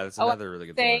 Yeah, that's another really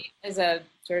good point. As a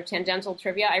sort of tangential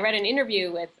trivia, I read an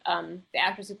interview with the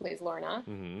actress who plays Lorna,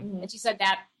 and she said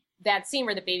that scene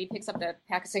where the baby picks up the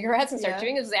pack of cigarettes and starts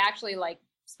chewing, it was actually like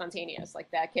spontaneous. Like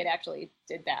that kid actually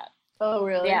did that. Oh,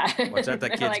 really? Yeah. Watch out,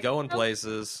 that kid's going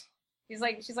places. She's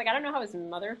like, I don't know how his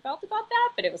mother felt about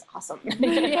that, but it was awesome.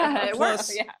 Yeah, it works.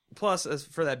 Plus, as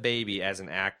for that baby, as an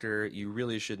actor, you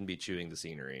really shouldn't be chewing the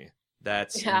scenery.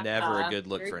 That's never a good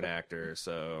look for an actor.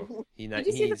 So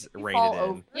he's reined it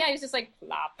in. Yeah, he's just like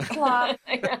plop, plop.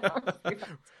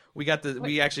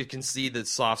 We actually can see the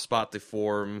soft spot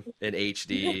deform in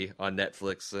HD on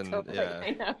Netflix, and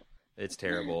I know. It's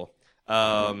terrible.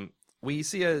 We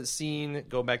see a scene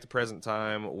go back to present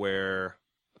time where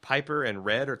Piper and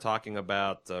Red are talking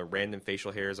about random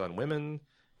facial hairs on women.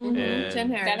 And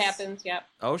chin hairs. That happens, yeah.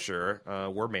 Oh, sure.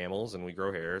 We're mammals and we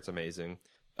grow hair. It's amazing.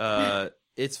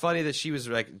 It's funny that she was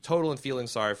like total and feeling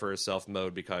sorry for herself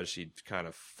mode, because she kind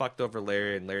of fucked over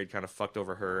Larry and Larry kind of fucked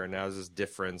over her, and now there's this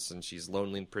difference, and she's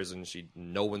lonely in prison.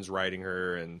 No one's writing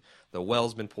her, and the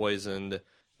well's been poisoned.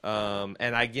 And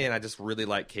again, I just really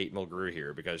like Kate Mulgrew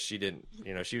here, because she didn't,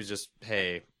 she was just,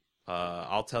 hey,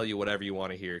 I'll tell you whatever you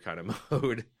want to hear kind of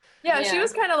mode. Yeah, she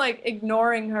was kind of like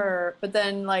ignoring her, but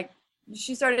then like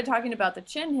she started talking about the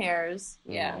chin hairs.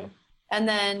 Yeah. And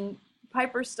then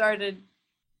Piper started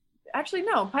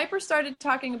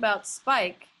talking about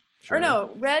Spike. Sure. Or no,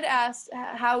 Red asked,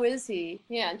 how is he?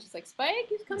 Yeah, and she's like, Spike,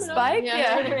 he's coming up. Spike?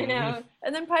 Yeah. I know.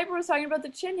 And then Piper was talking about the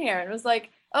chin hair, and it was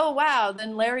like, oh, wow.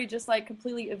 Then Larry just like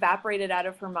completely evaporated out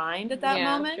of her mind at that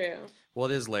moment. True. Well,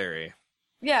 it is Larry.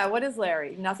 Yeah, what is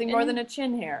Larry? Nothing more than a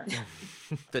chin hair.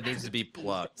 That needs to be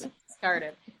plucked.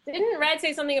 Discarded. Didn't Red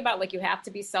say something about like you have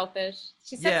to be selfish?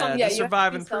 She said something. Yeah, to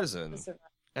survive in prison.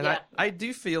 And I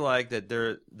do feel like that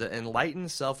the enlightened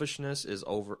selfishness is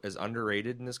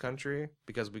underrated in this country,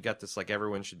 because we got this like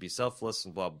everyone should be selfless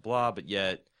and blah blah blah, but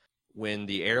yet when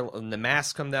the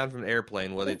masks come down from the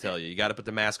airplane, what do they tell you? You got to put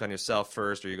the mask on yourself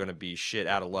first, or you're going to be shit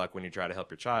out of luck when you try to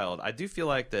help your child. I do feel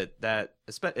like that,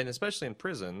 and especially in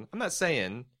prison. I'm not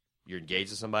saying you're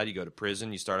engaged to somebody, you go to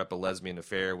prison, you start up a lesbian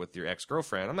affair with your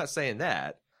ex-girlfriend. I'm not saying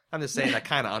that. I'm just saying I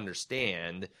kind of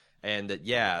understand, and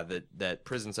that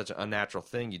prison's such an unnatural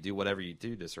thing. You do whatever you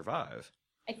do to survive.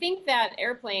 I think that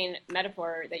airplane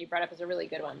metaphor that you brought up is a really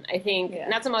good one. I think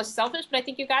not so much selfish, but I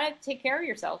think you got to take care of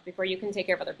yourself before you can take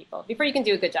care of other people. Before you can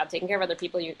do a good job taking care of other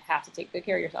people, you have to take good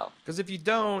care of yourself. Because if you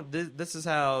don't, this is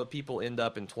how people end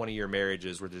up in 20-year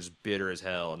marriages where they're just bitter as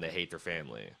hell and they hate their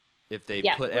family. If they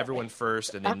put everyone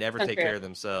first and they never take care of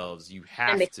themselves, you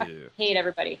have to hate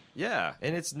everybody. Yeah,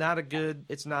 and it's not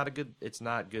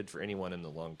good for anyone in the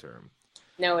long term.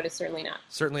 No, it is certainly not.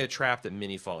 Certainly a trap that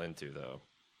many fall into, though.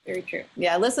 Very true.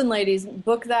 Yeah, listen, ladies,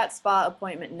 book that spa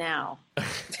appointment now.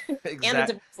 Exactly. And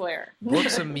the divorce lawyer. Book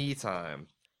some me time.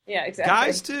 Yeah, exactly.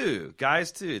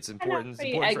 Guys too. It's important. It's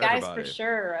important for guys everybody. For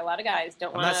sure. A lot of guys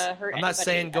don't want to hurt anybody. I'm not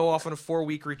saying go off on a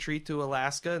 4-week retreat to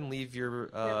Alaska and leave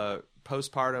your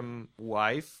postpartum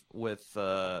wife with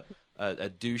a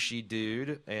douchey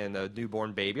dude and a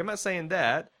newborn baby. I'm not saying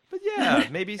that, but yeah,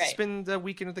 maybe spend a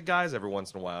weekend with the guys every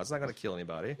once in a while. It's not going to kill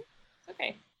anybody.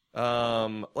 Okay.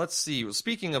 Let's see.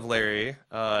 Speaking of Larry,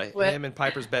 him and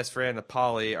Piper's best friend,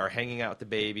 Polly, are hanging out with the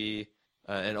baby.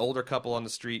 An older couple on the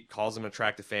street calls them an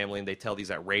attractive family, and they tell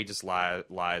these outrageous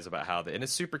lies about how and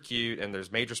it's super cute, and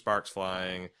there's major sparks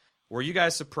flying. Were you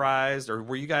guys surprised, or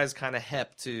were you guys kind of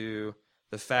hep to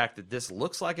the fact that this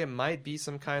looks like it might be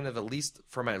some kind of, at least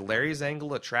from a Larry's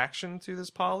angle, attraction to this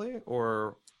Polly?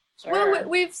 Or well,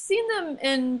 we've seen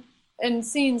them in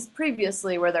scenes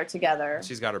previously where they're together.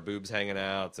 She's got her boobs hanging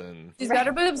out, and she's got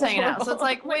her boobs hanging out. So it's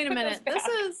like, wait a minute,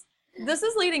 this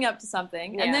is leading up to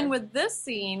something. Yeah. And then with this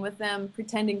scene, with them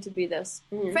pretending to be this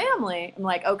family, I'm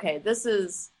like, okay, this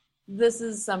is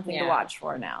something to watch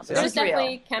for now. There's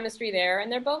definitely chemistry there,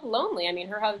 and they're both lonely. I mean,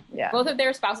 both of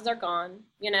their spouses are gone,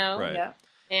 right. Yeah.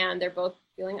 And they're both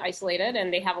feeling isolated,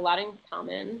 and they have a lot in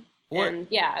common. And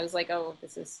I was like, oh,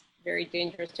 this is very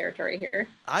dangerous territory here.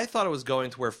 I thought it was going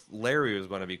to where Larry was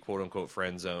going to be quote-unquote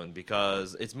friend zoned,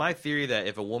 because it's my theory that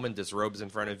if a woman disrobes in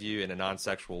front of you in a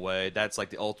non-sexual way, that's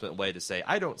like the ultimate way to say,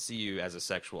 I don't see you as a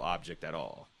sexual object at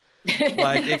all.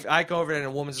 Like, if I go over there and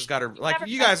a woman's just got her, like,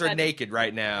 you guys are naked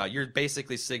right now, you're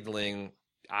basically signaling,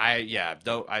 there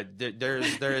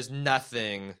is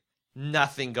nothing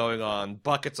going on,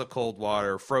 buckets of cold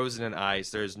water, frozen in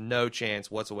ice, there's no chance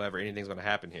whatsoever anything's going to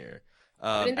happen here.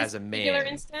 But in this as a man, particular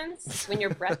instance, when you're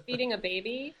breastfeeding a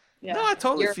baby, no, I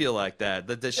totally feel like that.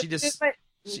 That she just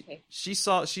she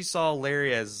saw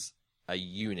Larry as a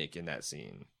eunuch in that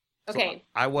scene. Okay, so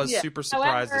I was super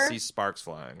surprised to see sparks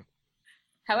flying.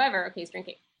 However, he's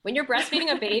drinking. When you're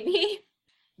breastfeeding a baby,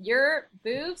 your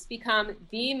boobs become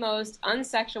the most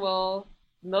unsexual,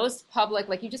 most public.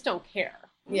 Like, you just don't care.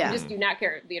 Yeah. You just do not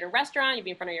care. You'd be at a restaurant, you'd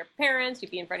be in front of your parents,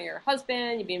 you'd be in front of your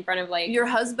husband, you'd be in front of, like, your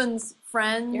husband's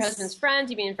friends.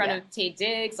 You'd be in front of Taye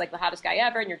Diggs, like the hottest guy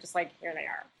ever, and you're just like, here they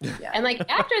are. Yeah. And, like,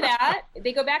 after that,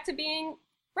 they go back to being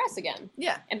breasts again.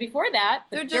 Yeah. And before that,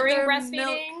 during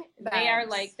breastfeeding, they are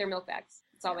like, they're milk bags.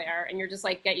 That's all they are. And you're just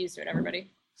like, get used to it,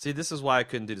 everybody. See, this is why I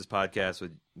couldn't do this podcast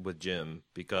with Jim,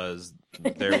 because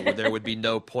there would be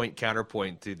no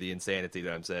counterpoint to the insanity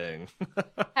that I'm saying.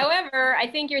 However, I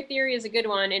think your theory is a good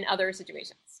one in other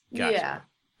situations. Gotcha. Yeah.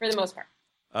 For the most part.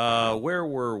 Where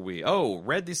were we? Oh,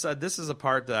 Red decided, this is a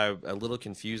part that I'm a little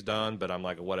confused on, but I'm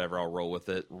like, whatever, I'll roll with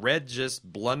it. Red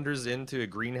just blunders into a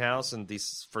greenhouse and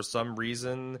for some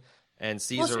reason and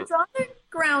sees her. Well, she's on the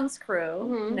grounds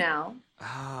crew now.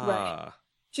 Right.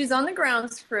 She's on the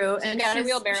grounds crew, and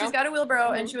she's got a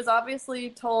wheelbarrow, and she was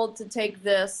obviously told to take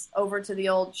this over to the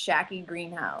old shacky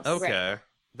greenhouse. Okay. Right.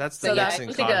 That's the missing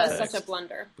context. That's such a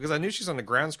blunder. Because I knew she's on the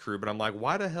grounds crew, but I'm like,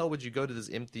 why the hell would you go to this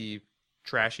empty,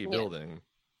 trashy building?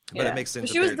 But it makes sense.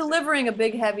 She was delivering a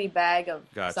big, heavy bag of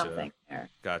something there.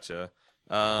 Gotcha.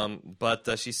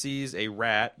 But she sees a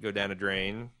rat go down a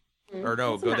drain. Or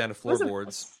no, go down the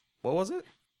floorboards. What was it?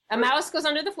 A mouse goes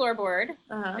under the floorboard,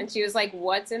 and she was like,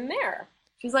 what's in there?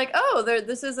 She's like, oh,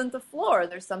 this isn't the floor.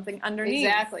 There's something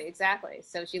underneath. Exactly.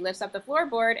 So she lifts up the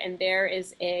floorboard, and there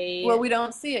is a... Well, we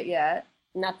don't see it yet.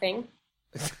 Nothing.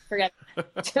 Forget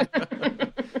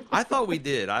it. I thought we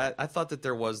did. I thought that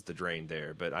there was the drain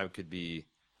there, but I could be...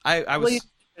 I was... Well, you took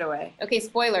it away. Okay,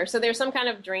 spoiler. So there's some kind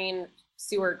of drain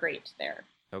sewer grate there.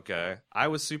 Okay. I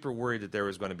was super worried that there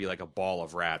was going to be like a ball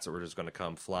of rats that were just going to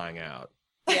come flying out.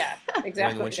 Yeah,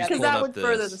 exactly. Because that would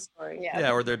further the story.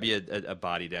 Yeah, or there'd be a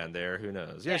body down there. Who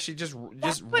knows? Yeah, she just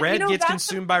Red gets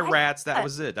consumed by rats. That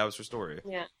was it. That was her story.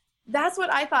 Yeah. That's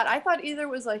what I thought. I thought either it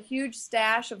was a huge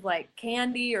stash of like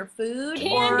candy or food,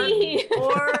 or a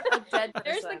dead person.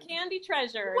 There's the candy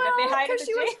treasure that they hide in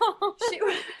the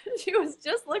jail. She was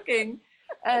just looking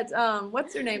at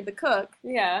what's her name, the cook.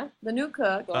 Yeah, the new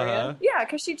cook. Gloria. Yeah,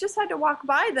 because she just had to walk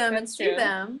by them and see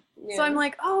them. Yeah. So I'm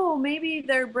like, oh, maybe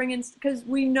they're bringing, because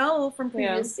we know from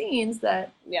previous scenes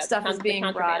that stuff is being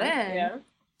brought in. Yeah.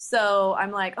 So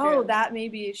I'm like, oh, that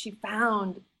maybe she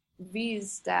found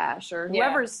V's stash or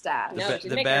whoever's stash.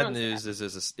 The bad news is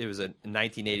it was a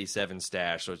 1987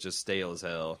 stash, so it's just stale as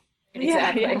hell.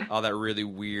 Exactly. Yeah. All that really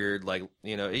weird, like,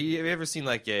 you know, have you ever seen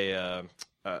like a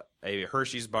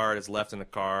Hershey's bar that's left in a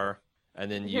car, and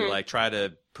then you like try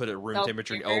to put it room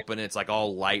temperature and open it, it's like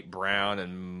all light brown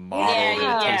and mottled and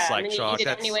it tastes like chalk. You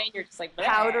eat it anyway, and you're just like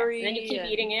powdery. And then you keep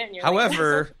eating it. And you're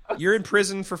however, you're in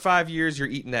prison for 5 years, you're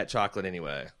eating that chocolate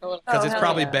anyway. Because it's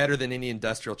probably better than any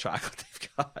industrial chocolate they've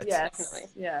got. Yes, definitely.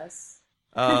 Yes.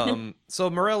 So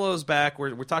Morello's back.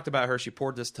 We talked about her. She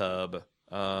poured this tub.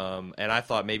 And I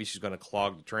thought maybe she's going to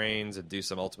clog the drains and do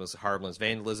some ultimate harmless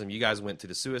vandalism. You guys went to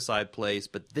the suicide place,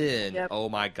 but then, oh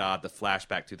my God, the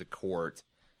flashback to the court.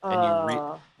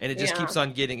 and it just keeps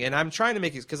on getting. And I'm trying to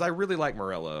make it because I really like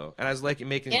Morello, and I was like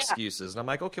making excuses, and I'm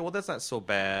like, okay, well that's not so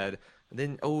bad. And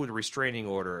then the restraining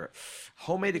order,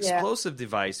 homemade explosive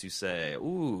device. You say,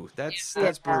 ooh,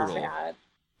 that's brutal.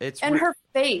 Her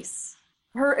face.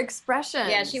 Her expression.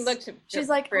 Yeah, she looked. She's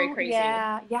like very crazy.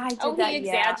 Yeah, I did that. He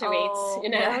exaggerates.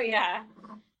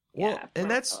 Well,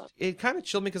 and it kind of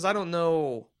chilled me because I don't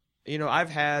know. I've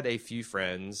had a few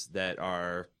friends that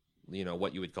are,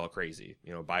 what you would call crazy.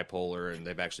 Bipolar, and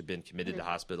they've actually been committed to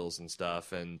hospitals and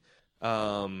stuff. And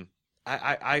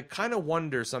I kind of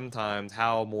wonder sometimes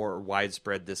how more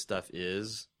widespread this stuff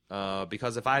is.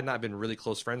 Because if I had not been really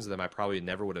close friends with them, I probably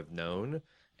never would have known.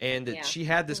 And she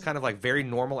had this kind of like very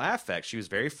normal affect. She was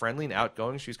very friendly and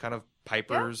outgoing. She was kind of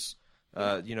Piper's,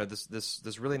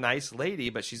 this really nice lady,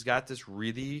 but she's got this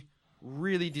really,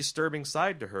 really disturbing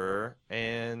side to her.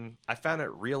 And I found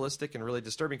it realistic and really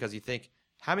disturbing because you think,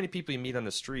 how many people you meet on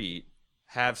the street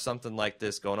have something like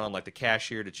this going on? Like the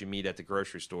cashier that you meet at the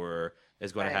grocery store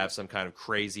is going to have some kind of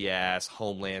crazy ass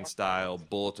Homeland style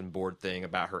bulletin board thing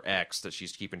about her ex that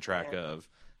she's keeping track of.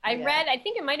 I read, I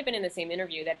think it might have been in the same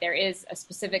interview, that there is a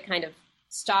specific kind of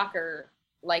stalker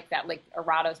like that, like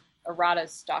errata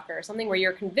stalker or something, where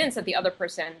you're convinced that the other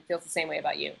person feels the same way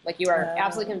about you. Like you are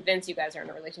absolutely convinced you guys are in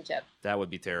a relationship. That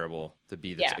would be terrible to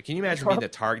be the Can you imagine being the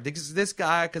target? This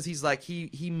guy, because he's like,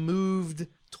 he moved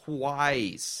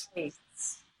twice.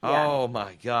 Oh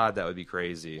my God, that would be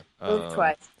crazy. Moved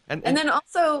twice. And then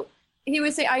also, he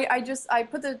would say, I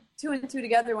put the 2 and 2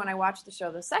 together when I watched the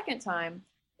show the second time.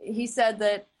 He said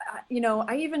that,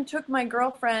 I even took my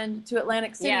girlfriend to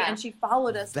Atlantic City and she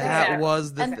followed us there. That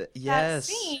was that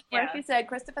scene where she said,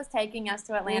 Christopher's taking us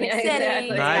to Atlantic City.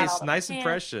 Exactly. Nice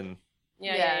impression.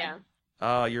 Yeah.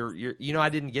 Oh, you're I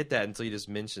didn't get that until you just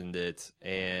mentioned it.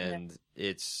 And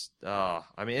it's,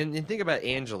 and think about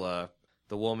Angela,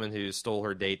 the woman who stole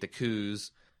her date, the Coos.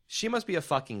 She must be a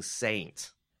fucking saint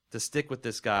to stick with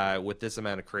this guy with this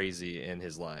amount of crazy in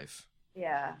his life.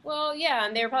 Yeah. Well,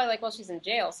 and they were probably like, well, she's in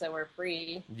jail, so we're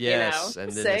free. Yes, and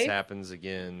then this happens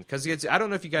again. Because I don't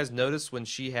know if you guys noticed when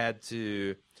she had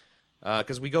to,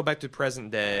 because we go back to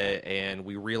present day, and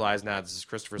we realize now this is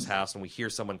Christopher's house, and we hear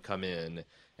someone come in,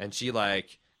 and she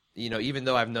even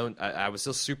though I was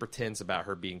still super tense about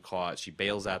her being caught, she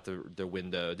bails out the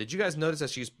window. Did you guys notice that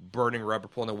she's burning rubber,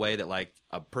 pulling away that like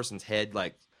a person's head,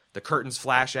 like the curtains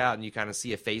flash out, and you kind of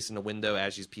see a face in the window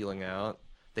as she's peeling out?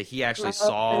 That he actually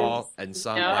saw and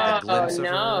some like a glimpse of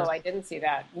her. No, I didn't see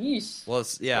that. Yeesh. Well,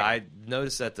 I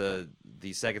noticed that the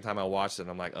second time I watched it,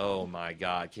 and I'm like, oh my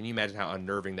God, can you imagine how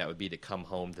unnerving that would be to come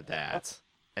home to that?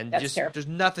 And that's terrible. There's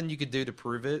nothing you could do to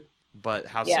prove it, but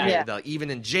how scary, like, even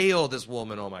in jail, this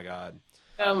woman, oh my God.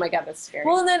 Oh my God, that's scary.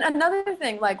 Well, and then another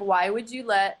thing, like, why would you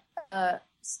let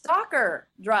stalker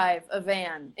drive a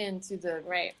van into the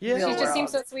real she just world?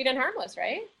 seems so sweet and harmless,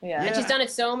 right? Yeah. And she's done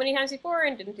it so many times before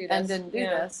and didn't do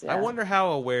this. I wonder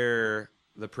how aware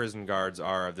the prison guards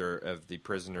are of the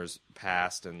prisoners'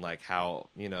 past and like how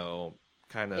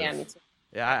kind of. Yeah, me too.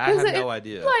 Yeah, I have no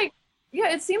idea.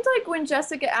 It seemed like when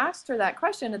Jessica asked her that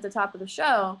question at the top of the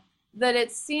show, that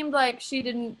it seemed like she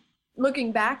didn't.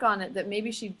 Looking back on it, that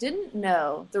maybe she didn't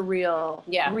know the real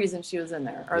reason she was in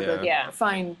there or the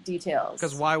fine details.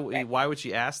 Because why would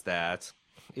she ask that?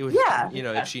 It was,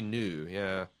 if she knew,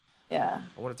 Yeah. I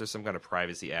wonder if there's some kind of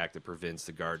privacy act that prevents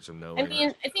the guards from knowing. I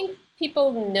mean, I think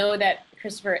people know that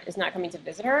Christopher is not coming to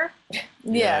visit her. But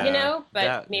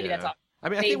maybe that's all. I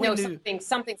mean, I think we knew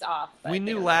something's off. We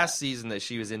knew last season that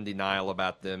she was in denial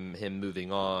about him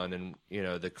moving on, and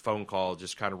the phone call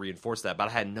just kind of reinforced that. But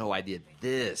I had no idea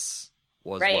this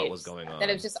was what was going on.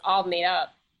 That it was just all made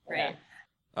up, right?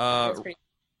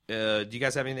 Do you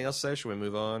guys have anything else to say? Should we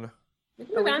move on? We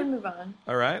can move on.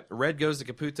 All right. Red goes to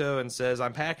Caputo and says,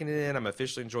 "I'm packing it in. I'm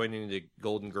officially joining the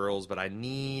Golden Girls, but I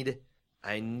need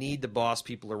the boss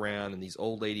people around, and these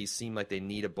old ladies seem like they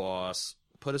need a boss.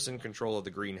 Put us in control of the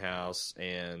greenhouse,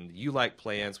 and you like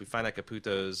plants." We find out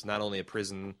Caputo's not only a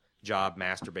prison job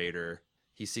masturbator,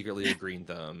 he's secretly a green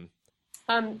thumb.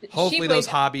 Hopefully those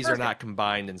hobbies are not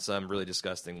combined in some really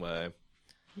disgusting way.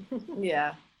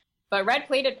 Yeah. But Red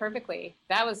played it perfectly.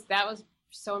 That was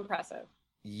so impressive.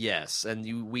 Yes,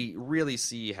 and we really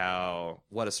see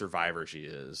what a survivor she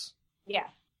is. Yeah.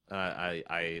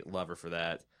 I love her for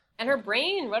that. And her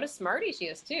brain, what a smarty she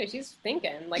is, too. She's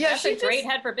thinking. That's a great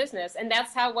head for business. And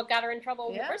that's what got her in trouble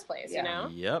in the first place,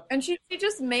 Yep. And she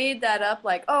just made that up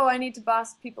like, oh, I need to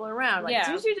boss people around.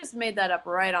 She just made that up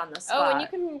right on the spot. Oh, and you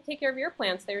can take care of your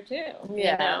plants there, too.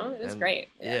 Yeah. It was great.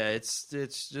 Yeah, it's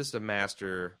just a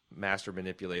master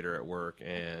manipulator at work,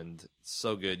 and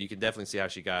so good. You can definitely see how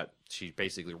she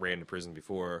basically ran to prison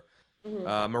before.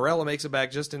 Mm-hmm. Morella makes it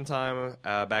back just in time,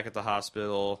 back at the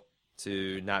hospital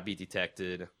to not be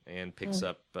detected, and picks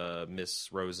up Miss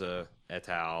Rosa et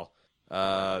al.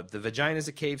 The vagina is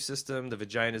a cave system. The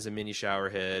vagina is a mini shower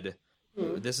head.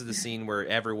 This is the scene where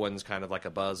everyone's kind of like a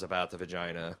buzz about the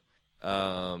vagina,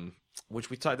 which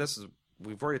we've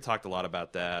already talked a lot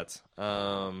about that.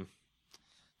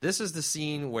 This is the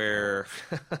scene where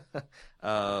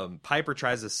Piper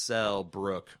tries to sell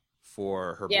Brooke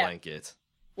for her blanket.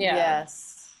 Yeah.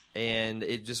 Yes. And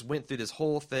it just went through this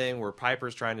whole thing where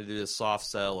Piper's trying to do this soft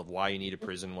sell of why you need a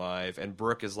prison wife, and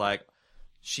Brooke is like,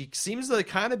 she seems to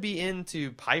kind of be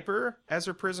into Piper as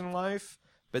her prison wife,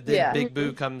 but then Big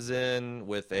Boo comes in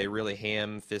with a really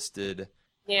ham-fisted...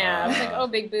 Yeah, I was like, oh,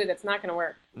 Big Boo, that's not going to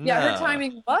work. Yeah, her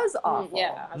timing was awful.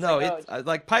 Yeah.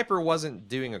 Like Piper wasn't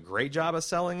doing a great job of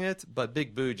selling it, but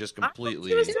Big Boo just completely...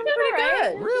 She was doing pretty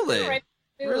good. Really?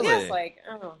 Really? Yes, like,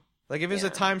 oh... Like, if it was a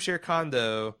timeshare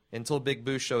condo, until Big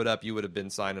Boo showed up, you would have been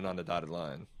signing on the dotted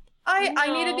line. I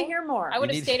needed to hear more. I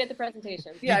would have stayed at the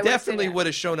presentation. You definitely would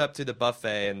have shown up to the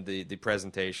buffet and the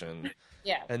presentation.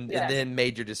 And then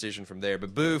made your decision from there.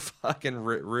 But Boo fucking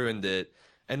ruined it.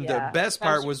 And the best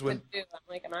part was when... I'm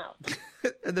like, I'm out.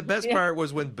 And the best part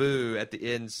was when Boo, at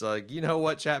the end's like, you know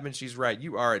what, Chapman, she's right.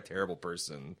 You are a terrible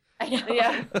person. I know.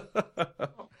 Yeah.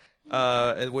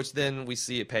 Which then we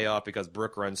see it pay off because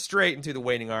Brooke runs straight into the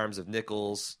waiting arms of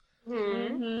Nichols.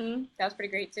 Mm-hmm. That was pretty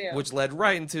great, too. Which led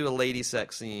right into a lady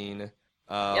sex scene.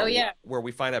 Where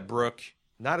we find out Brooke,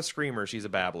 not a screamer, she's a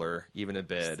babbler, even in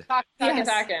bed. Talking.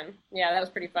 Yeah, that was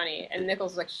pretty funny. And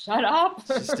Nichols was like, shut up.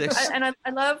 I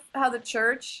love how the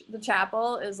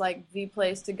chapel, is like the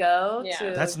place to go.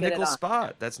 Yeah. That's Nichols'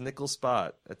 spot. That's Nichols'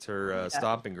 spot. That's her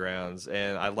stomping grounds.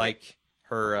 And I like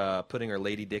her putting her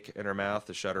lady dick in her mouth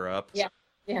to shut her up. Yeah,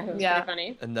 it was pretty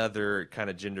funny. Another kind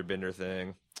of gender bender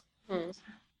thing. Hmm.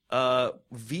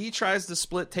 V tries to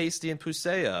split Tasty and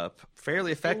Poussey up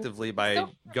fairly effectively by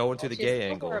going to the gay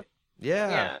angle.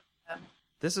 Yeah.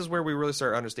 This is where we really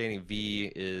start understanding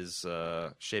V is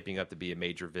shaping up to be a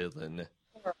major villain.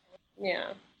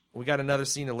 Yeah. We got another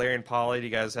scene of Larry and Polly. Do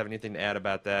you guys have anything to add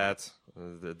about that?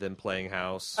 Them playing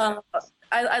house?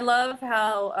 I love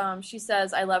how she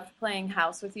says, I loved playing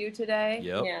house with you today.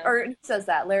 Yep. Yeah. Or he says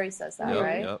that. Larry says that,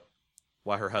 right? Yep.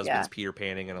 While her husband's Peter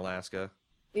Panning in Alaska.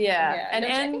 Yeah. And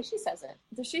I think she says it.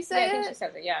 Does she say it? I think she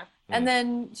says it, yeah. And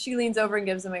then she leans over and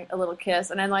gives him a little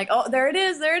kiss. And I'm like, oh, there it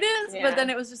is. Yeah. But then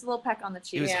it was just a little peck on the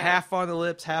cheek. It was half on the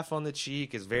lips, half on the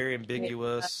cheek. It's very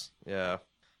ambiguous. Yeah.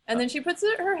 And then she puts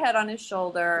her head on his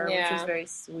shoulder, which is very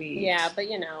sweet. Yeah,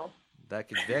 but you know. That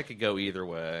could go either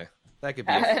way. That could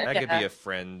be a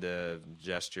friend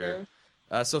gesture.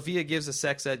 Sophia gives a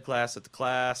sex ed class at the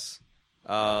class.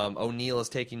 O'Neill is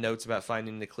taking notes about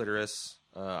finding the clitoris.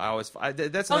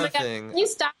 That's another thing. Can you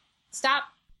stop?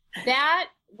 That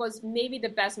was maybe the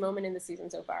best moment in the season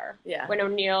so far. Yeah. When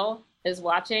O'Neill is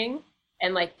watching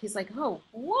and like he's like, oh,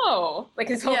 whoa, like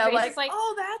his whole face is like,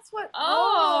 oh, that's what.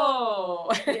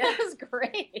 Oh, that was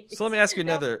great. So let me ask you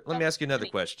another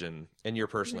question in your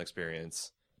personal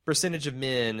experience. Percentage of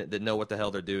men that know what the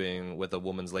hell they're doing with a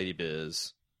woman's lady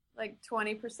biz? Like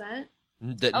 20%.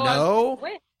 No.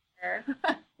 Way higher.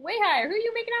 Way higher. Who are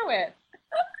you making out with?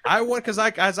 I want because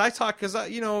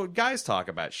guys talk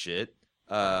about shit,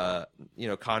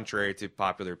 contrary to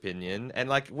popular opinion, and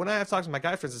like when I have talks with my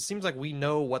guy friends, it seems like we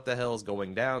know what the hell is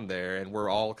going down there, and we're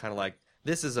all kind of like,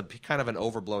 this is a kind of an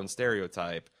overblown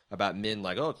stereotype about men,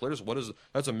 like, oh, clitoris,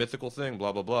 that's a mythical thing,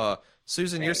 blah blah blah.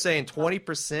 Susan, you're saying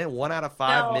 20%, 1 out of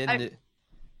 5 men.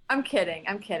 I'm kidding.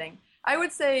 I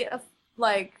would say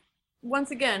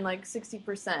once again, like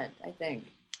 60%. I think.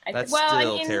 That's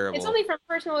still terrible. It's only from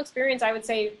personal experience. I would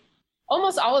say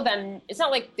almost all of them. It's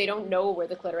not like they don't know where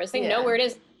the clitoris. They know where it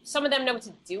is. Some of them know what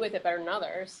to do with it better than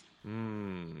others.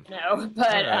 No,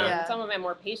 but some of them have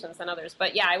more patience than others.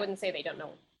 But yeah, I wouldn't say they don't know.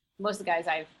 Most of the guys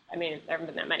there haven't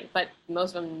been that many, but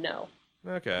most of them know.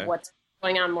 Okay. What's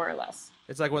going on more or less.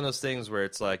 It's like one of those things where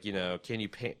it's like, can you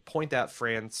point out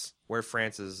where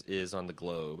France is on the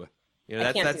globe?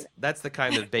 That's the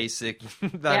kind of basic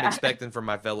that I'm expecting from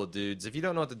my fellow dudes. If you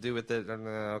don't know what to do with it,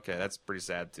 okay, that's pretty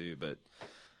sad too. But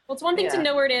it's one thing to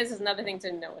know where it is; it's another thing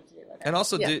to know what to do with it. And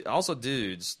also,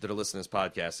 dudes that are listening to this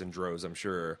podcast in droves, I'm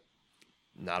sure,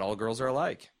 not all girls are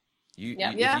alike.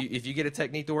 If you get a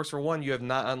technique that works for one, you have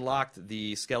not unlocked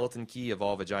the skeleton key of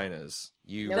all vaginas.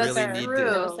 You really need to.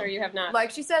 No, sir, you have not.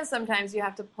 Like she says, sometimes you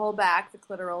have to pull back the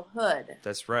clitoral hood.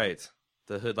 That's right.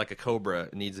 The hood, like a cobra,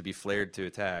 needs to be flared to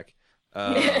attack.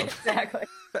 Exactly.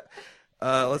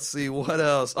 Let's see what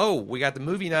else. Oh, we got the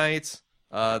movie night.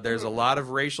 There's a lot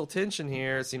of racial tension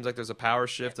here. It seems like there's a power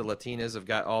shift. The Latinas have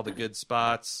got all the good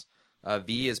spots.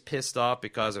 V is pissed off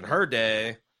because in her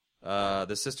day,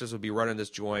 the sisters would be running this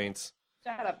joint.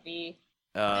 Shut up, V.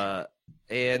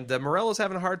 And Morello's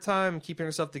having a hard time keeping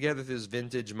herself together through this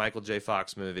vintage Michael J.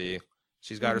 Fox movie.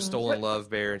 She's got her stolen love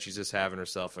bear, and she's just having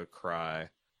herself a cry.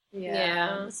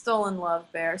 Yeah. Stolen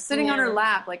love bear, sitting on her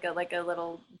lap like a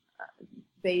little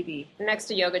baby next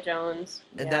to Yoga Jones.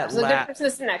 And that next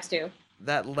to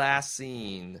that last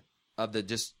scene of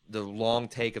the long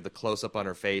take of the close up on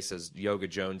her face as Yoga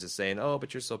Jones is saying, "Oh,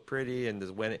 but you're so pretty," and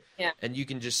and you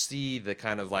can just see the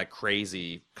kind of like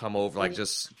crazy come over, like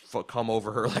just come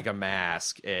over her like a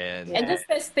mask, and just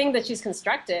this thing that she's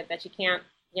constructed that she can't,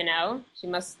 she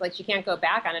can't go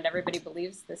back on it. Everybody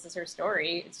believes this is her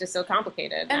story. It's just so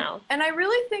complicated now. And I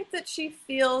really think that she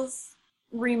feels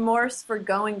remorse for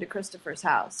going to Christopher's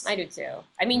house. I do too.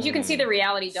 I mean, you can see the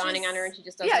reality dawning on her, and she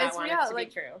just does not want it to be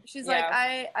true. She's like,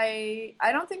 I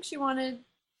don't think she wanted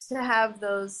to have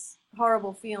those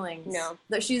horrible feelings. No,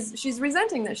 that she's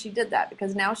resenting that she did that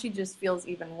because now she just feels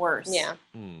even worse. Yeah.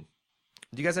 Do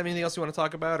you guys have anything else you want to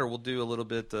talk about, or we'll do a little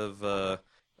bit of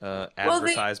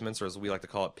advertisements, or as we like to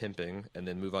call it, pimping, and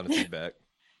then move on to feedback?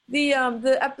 The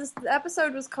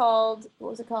episode was called,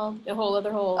 what was it called? A Whole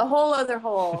Other Hole. A Whole Other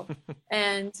Hole.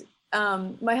 And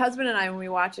my husband and I, when we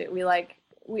watch it,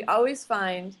 we always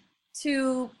find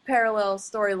two parallel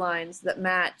storylines that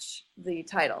match the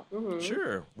title. Mm-hmm.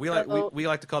 Sure. We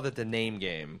like to call it the name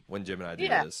game when Jim and I do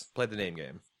this. Play the name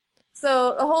game.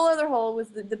 So A Whole Other Hole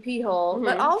was the pee hole,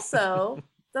 but also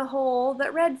the hole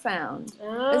that Red found is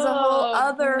a whole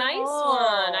other nice hole.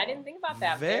 One. I didn't think about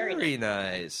that. Very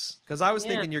nice. Because I was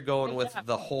thinking you're going with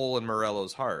the hole in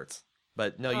Morello's heart,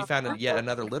 but no, you found yet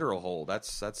another literal hole.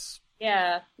 That's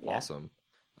awesome.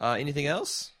 Anything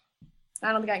else?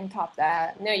 I don't think I can top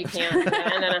that. No, you can't.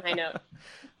 And on a high note.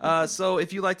 So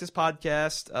if you like this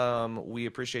podcast, we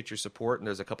appreciate your support, and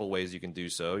there's a couple ways you can do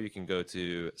so. You can go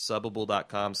to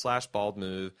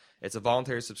subbable.com/baldmove. It's a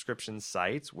voluntary subscription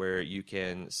site where you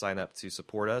can sign up to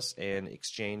support us and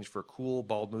exchange for cool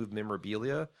Bald Move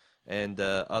memorabilia and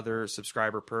other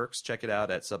subscriber perks. Check it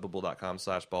out at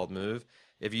subbable.com/baldmove.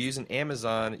 If you're using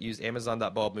Amazon, use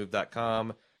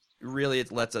amazon.baldmove.com. Really,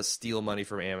 it lets us steal money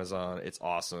from Amazon. It's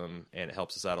awesome, and it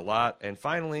helps us out a lot. And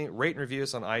finally, rate and review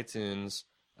us on iTunes.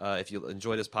 If you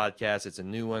enjoy this podcast, it's a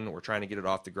new one. We're trying to get it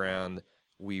off the ground.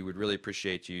 We would really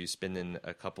appreciate you spending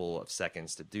a couple of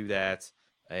seconds to do that.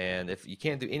 And if you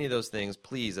can't do any of those things,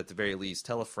 please, at the very least,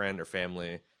 tell a friend or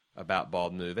family about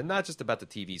Bald Move, and not just about the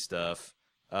TV stuff.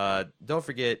 Don't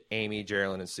forget Amy,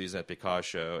 Geraldine, and Susan at Because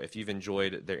Show. If you've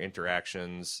enjoyed their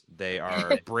interactions, they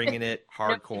are bringing it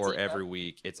hardcore every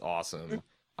week. It's awesome.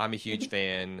 I'm a huge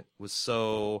fan. Was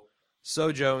so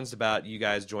jonesed about you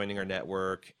guys joining our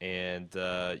network, and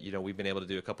we've been able to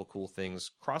do a couple cool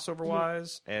things crossover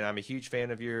wise, and I'm a huge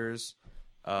fan of yours.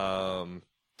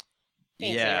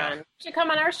 Thanks, Aaron. You should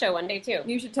come on our show one day too.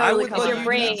 You should totally come. If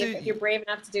you're brave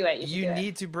enough to do it, you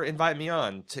need to invite me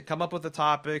on to come up with a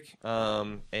topic,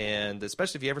 and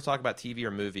especially if you ever talk about TV or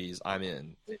movies, I'm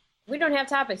in. We don't have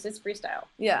topics. It's freestyle.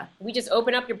 Yeah. We just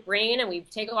open up your brain and we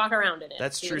take a walk around in it.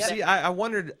 That's true. See, I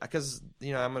wondered, because,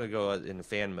 I'm going to go in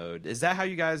fan mode. Is that how do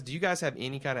you guys have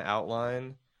any kind of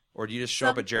outline? Or do you just show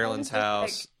up at Geraldine's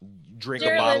house, drink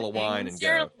a bottle of wine, and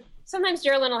go? Sometimes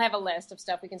Geraldine will have a list of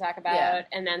stuff we can talk about.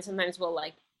 And then sometimes we'll,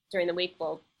 during the week,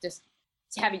 we'll just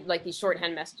have, these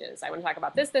shorthand messages. I want to talk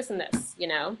about this, this, and this,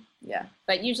 Yeah.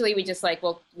 But usually we just,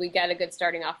 we got a good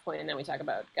starting off point, and then we talk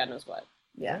about God knows what.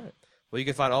 Yeah. Right. Well, you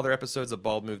can find all their episodes at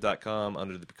baldmove.com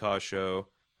under The Because Show.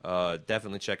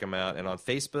 Definitely check them out. And on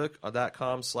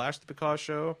Facebook.com/The Because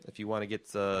Show, if you want to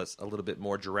get a little bit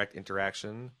more direct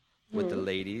interaction with the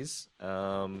ladies.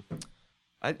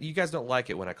 You guys don't like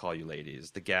it when I call you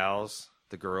ladies. The gals,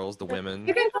 the girls, the women.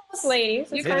 You can call us ladies.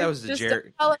 I think that was Just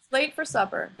call us late for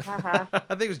supper. Uh-huh. I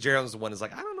think it was Geraldine's the one who's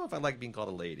like, I don't know if I like being called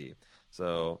a lady.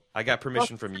 So I got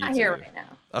permission from you. Not here right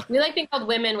now. We like being called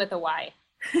women with a Y.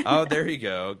 Oh, there you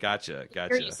go. Gotcha.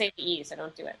 Sure, you say the E, so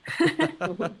don't do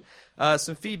it.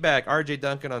 Some feedback. RJ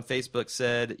Duncan on Facebook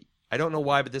said, I don't know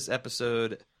why, but this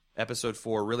episode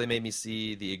 4, really made me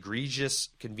see the egregious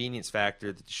convenience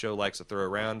factor that the show likes to throw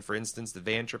around. For instance, the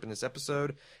van trip in this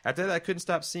episode. After that, I couldn't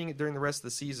stop seeing it during the rest of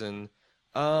the season.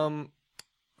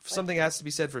 Something has to be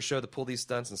said for a show to pull these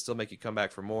stunts and still make you come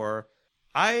back for more.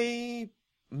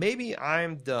 Maybe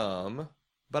I'm dumb,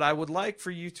 but I would like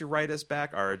for you to write us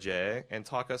back, RJ, and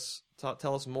tell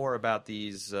us more about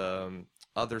these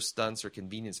other stunts or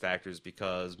convenience factors,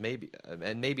 because maybe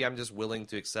I'm just willing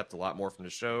to accept a lot more from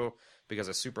the show because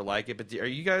I super like it. But are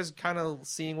you guys kind of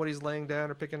seeing what he's laying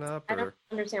down or picking up? Or? I don't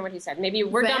understand what he said. Maybe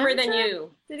we're dumber than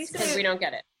you. Did he say because we don't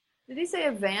get it? Did he say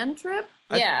a van trip?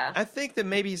 Yeah. I think that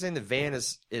maybe he's saying the van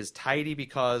is tidy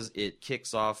because it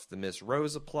kicks off the Miss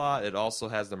Rosa plot. It also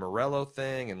has the Morello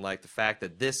thing and like the fact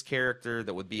that this character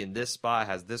that would be in this spot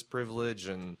has this privilege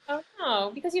and... Oh,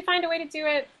 no, because you find a way to do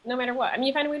it no matter what. I mean,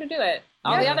 you find a way to do it.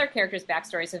 All the other characters'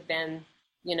 backstories have been,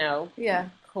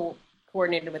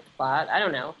 coordinated with the plot. I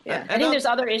don't know. Yeah. I think there's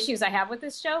other issues I have with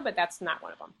this show, but that's not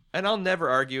one of them. And I'll never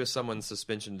argue with someone's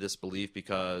suspension of disbelief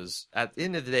because at the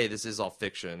end of the day, this is all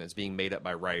fiction. It's being made up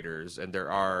by writers, and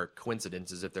there are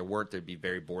coincidences. If there weren't, there'd be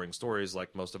very boring stories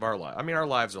like most of our lives. I mean, our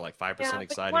lives are like 5%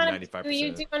 exciting, 95%.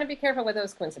 You do want to be careful with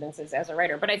those coincidences as a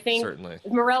writer, but I think certainly if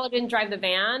Morello didn't drive the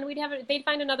van, they'd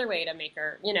find another way to make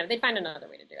her, they'd find another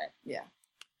way to do it. Yeah.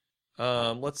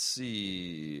 Let's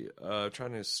see.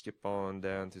 Trying to skip on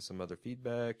down to some other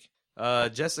feedback.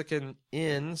 Jessica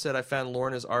N said, I found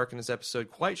Lorna's arc in this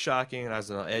episode quite shocking, and I was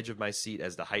on the edge of my seat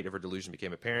as the height of her delusion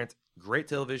became apparent. Great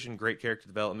television, great character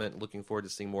development. Looking forward to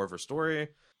seeing more of her story.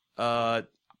 I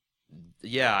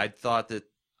thought that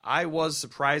I was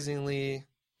surprisingly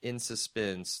in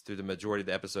suspense through the majority of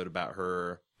the episode about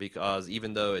her, because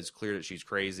even though it's clear that she's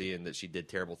crazy and that she did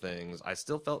terrible things, I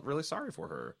still felt really sorry for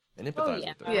her and empathized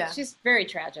with her. Yeah, she's very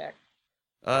tragic.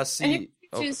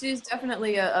 She's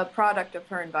definitely a product of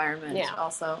her environment.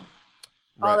 Also,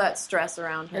 all that stress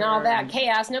around her and all that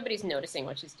chaos. Nobody's noticing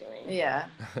what she's doing. Yeah.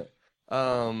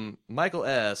 Michael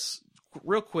S.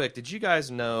 Real quick, did you guys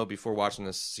know before watching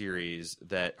this series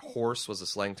that horse was a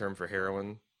slang term for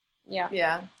heroin? Yeah.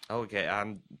 Yeah. Okay.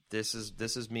 This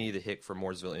is me, the hick from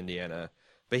Mooresville, Indiana.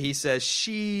 But he says,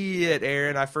 shit,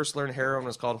 Aaron, I first learned heroin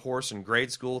was called horse in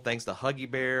grade school thanks to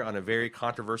Huggy Bear on a very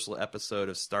controversial episode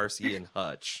of Starsky and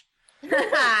Hutch.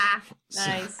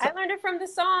 Nice. I learned it from the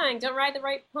song, don't ride the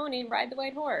right pony, ride the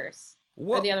white horse.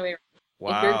 What? Or the other way around.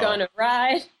 Wow. If you're going to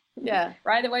ride,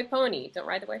 ride the white pony, don't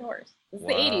ride the white horse. This is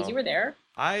the 80s, you were there.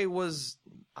 I'd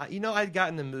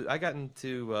gotten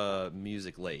into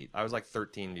music late. I was like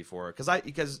 13 before.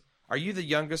 Because are you the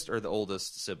youngest or the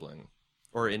oldest sibling?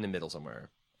 Or in the middle somewhere?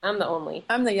 I'm the only.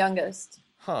 I'm the youngest.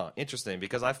 Huh, interesting.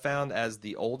 Because I found as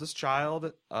the oldest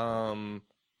child,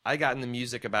 I got into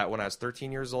music about when I was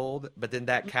 13 years old, but then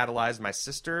that catalyzed my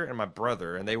sister and my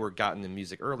brother, and they were gotten into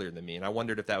music earlier than me. And I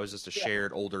wondered if that was just a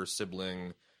shared older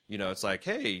sibling. It's like,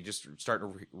 hey, you just start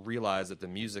to realize that the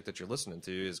music that you're listening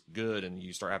to is good, and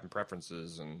you start having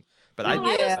preferences. I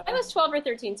was 12 or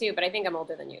 13 too, but I think I'm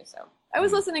older than you. So I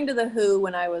was listening to The Who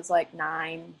when I was like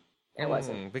 9. I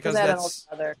wasn't because I had that's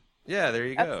an older brother. Yeah, there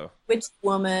you go. Witch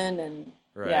Woman and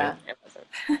right. I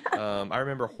wasn't. I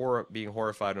remember being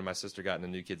horrified when my sister got into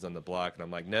New Kids on the Block, and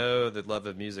I'm like, no, the love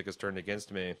of music has turned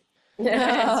against me.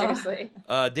 Seriously.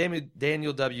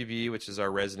 Daniel WB, which is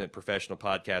our resident professional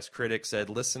podcast critic,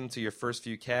 said, listen to your first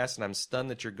few casts, and I'm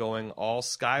stunned that you're going all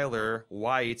Skylar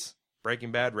White,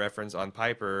 Breaking Bad reference, on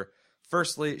Piper.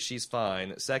 Firstly, she's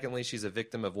fine. Secondly, she's a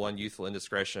victim of one youthful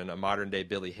indiscretion, a modern-day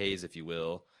Billy Hayes, if you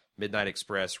will. Midnight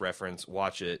Express reference,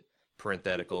 watch it,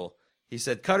 parenthetical. He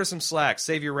said, cut her some slack,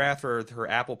 save your wrath for her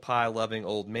apple pie-loving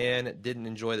old man. Didn't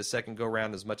enjoy the second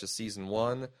go-round as much as season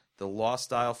 1. The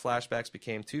Lost-style flashbacks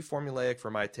became too formulaic for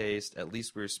my taste. At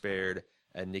least we were spared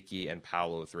a Nikki and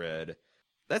Paolo thread.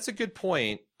 That's a good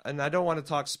point, and I don't want to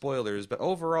talk spoilers, but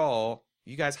overall,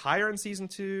 you guys higher in season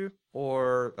 2,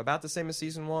 or about the same as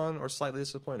season 1, or slightly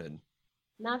disappointed?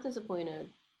 Not disappointed.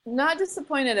 Not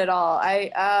disappointed at all. I'm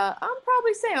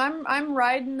probably saying I'm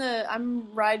riding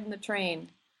the train.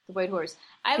 The white horse.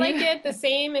 I liked it the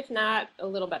same, if not a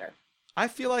little better. I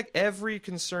feel like every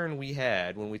concern we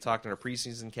had when we talked in our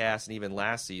preseason cast, and even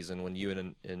last season when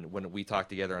you and when we talked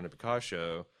together on the Because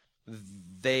Show,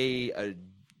 they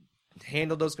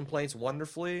handled those complaints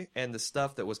wonderfully, and the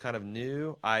stuff that was kind of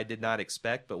new, I did not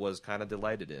expect, but was kind of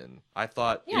delighted in. I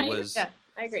thought it was. Yeah,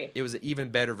 I agree. It was an even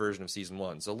better version of season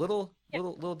 1. So little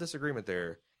disagreement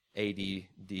there.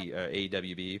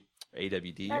 AWB.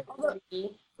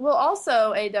 Well,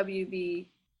 also AWB.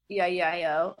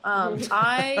 EIEIO.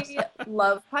 I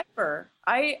love Piper.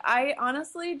 I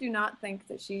honestly do not think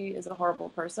that she is a horrible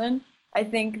person. I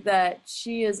think that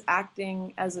she is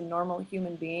acting as a normal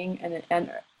human being,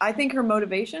 and I think her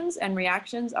motivations and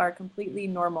reactions are completely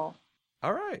normal.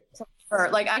 All right. Her,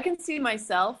 like, I can see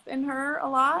myself in her a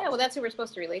lot. Yeah, well, that's who we're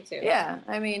supposed to relate to. Yeah,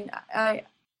 I mean, I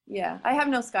have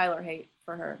no Skylar hate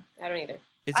for her. I don't either.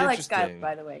 I like Skylar,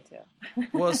 by the way, too.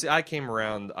 Well, see, I came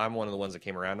around. I'm one of the ones that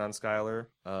came around on Skylar.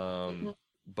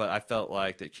 But I felt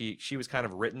like that she was kind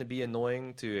of written to be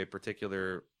annoying to a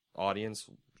particular audience,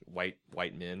 white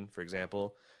men, for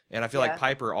example. And I feel like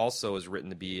Piper also is written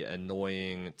to be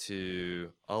annoying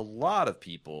to a lot of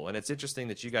people. And it's interesting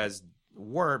that you guys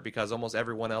weren't, because almost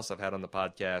everyone else I've had on the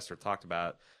podcast or talked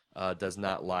about does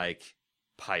not like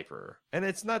Piper. And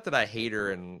it's not that I hate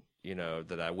her and,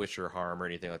 that I wish her harm or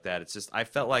anything like that. It's just I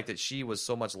felt like that she was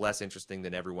so much less interesting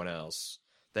than everyone else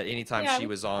that anytime she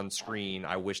was on screen,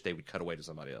 I wish they would cut away to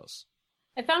somebody else.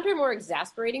 I found her more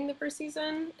exasperating the first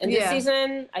season. And this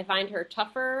season, I find her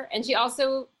tougher. And she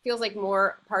also feels like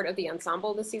more part of the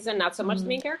ensemble this season, not so much the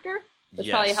main character, which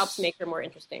probably helps make her more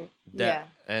interesting.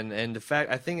 And the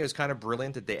fact, I think it was kind of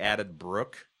brilliant that they added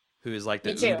Brooke, who is like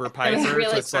the Uber Piper. It was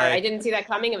really smart. I didn't see that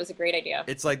coming. It was a great idea.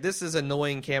 It's like, this is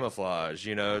annoying camouflage.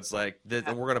 It's like, we're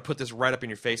going to put this right up in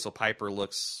your face so Piper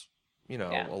looks,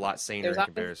 a lot saner in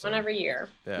comparison. One every year.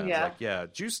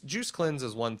 Juice cleanse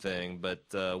is one thing, but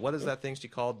what is that thing she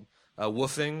called?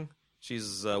 Woofing?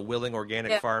 She's willing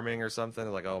organic farming or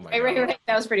something. Like, oh my God. Right.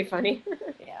 That was pretty funny.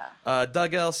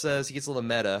 Doug L says, he gets a little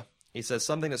meta. He says,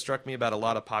 something that struck me about a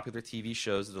lot of popular TV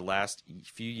shows of the last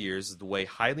few years is the way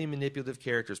highly manipulative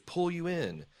characters pull you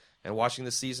in. And watching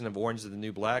the season of Orange is the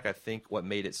New Black, I think what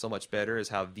made it so much better is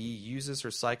how V uses her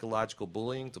psychological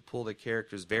bullying to pull the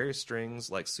characters' various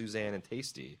strings like Suzanne and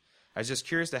Tasty. I was just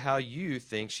curious to how you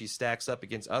think she stacks up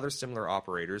against other similar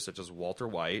operators such as Walter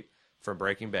White from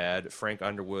Breaking Bad, Frank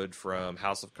Underwood from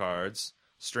House of Cards,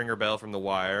 Stringer Bell from The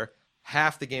Wire,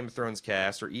 half the Game of Thrones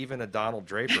cast, or even a Donald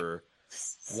Draper.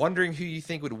 Wondering who you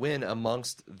think would win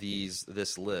amongst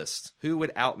this list. Who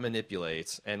would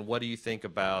out-manipulate, and what do you think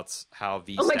about how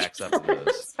V stacks up in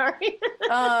those? Sorry.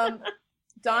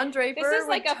 Don Draper. This is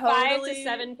like a 5 to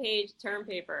 7 page term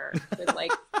paper with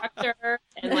like structure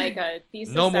and like a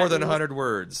thesis. No more than 100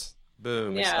 words.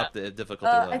 Boom. It's up the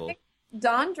difficulty level. I think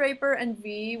Don Draper and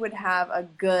V would have a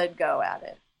good go at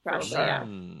it. Probably, yeah.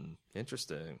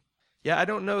 Interesting. Yeah, I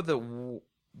don't know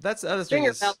that's the other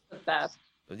Stringer thing. Bell's the best.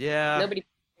 Yeah. Nobody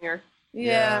Stringer.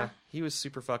 Yeah. He was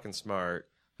super fucking smart.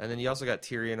 And then you also got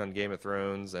Tyrion on Game of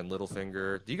Thrones and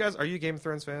Littlefinger. Are you Game of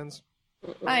Thrones fans?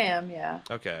 I am, yeah.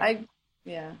 Okay.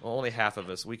 Yeah. Well, only half of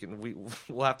us.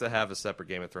 We'll have to have a separate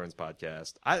Game of Thrones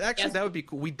podcast. That would be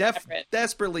cool. We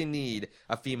desperately need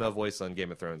a female voice on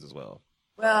Game of Thrones as well.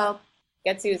 Well,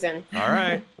 get Susan. All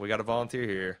right, we got a volunteer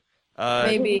here.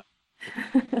 Maybe.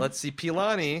 Let's see,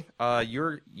 Pilani.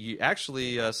 You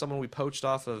actually someone we poached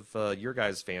off of your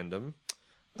guys' fandom.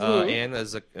 Anne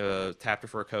as tapped her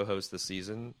for a co-host this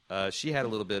season. She had a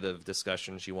little bit of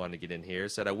discussion she wanted to get in here.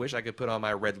 Said, I wish I could put on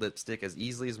my red lipstick as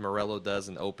easily as Morello does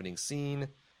in the opening scene.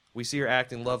 We see her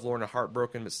acting lovelorn and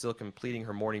heartbroken, but still completing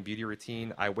her morning beauty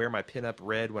routine. I wear my pinup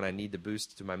red when I need to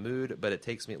boost to my mood, but it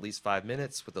takes me at least 5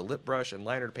 minutes with a lip brush and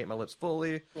liner to paint my lips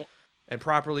fully and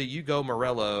properly. You go,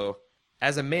 Morello.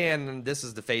 As a man, this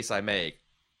is the face I make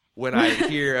when I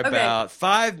hear about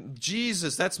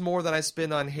Jesus, that's more than I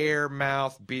spend on hair,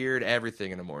 mouth, beard,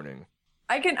 everything in the morning.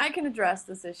 I can address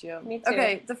this issue. Me too.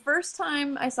 Okay, the first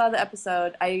time I saw the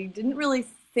episode, I didn't really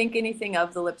think anything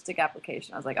of the lipstick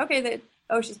application. I was like, okay,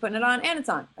 she's putting it on and it's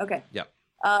on. Okay. Yep.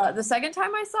 The second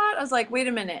time I saw it, I was like, wait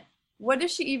a minute. What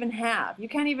does she even have? You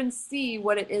can't even see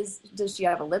what it is. Does she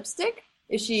have a lipstick?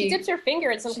 She dips her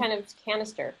finger in some kind of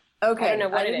canister. Okay. I don't know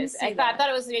what it is. I thought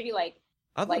it was maybe like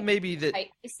I thought maybe that I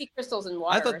see crystals in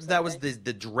water. I thought that was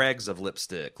the dregs of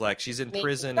lipstick. Like she's in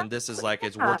prison, and this is like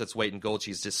it's worth its weight in gold.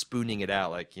 She's just spooning it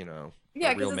out, like Yeah,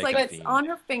 because it's like it's on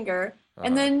her finger,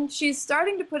 and then she's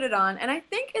starting to put it on. And I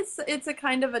think it's a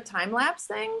kind of a time lapse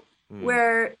thing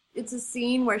where it's a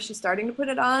scene where she's starting to put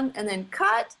it on, and then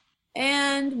cut,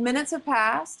 and minutes have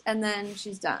passed, and then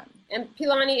she's done. And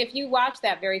Pilani, if you watch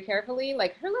that very carefully,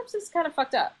 like her lips is kind of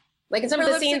fucked up. Like in some of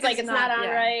the scenes, like it's not on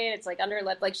right. It's like under her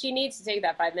lip. Like she needs to take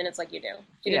that 5 minutes, like you do.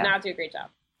 She did not do a great job.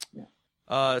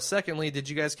 Yeah. Secondly, did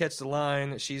you guys catch the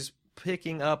line? She's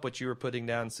picking up what you were putting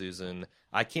down, Susan.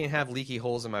 I can't have leaky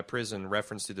holes in my prison.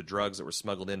 Reference to the drugs that were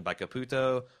smuggled in by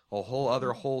Caputo. A whole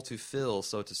other hole to fill,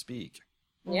 so to speak.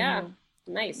 Yeah,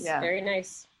 nice. Yeah. Very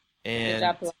nice. And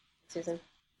good job, Susan.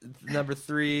 Number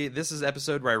 3. This is an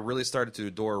episode where I really started to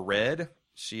adore Red.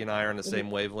 She and I are on the same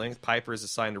wavelength. Piper is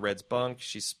assigned to Red's bunk.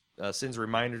 She sends a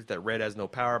reminder that Red has no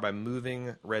power by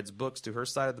moving Red's books to her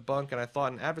side of the bunk, and I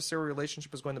thought an adversarial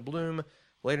relationship was going to bloom.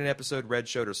 Later in the episode, Red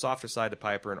showed her softer side to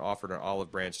Piper and offered an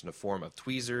olive branch in the form of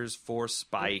tweezers for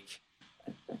Spike.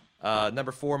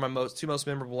 Number 4, my two most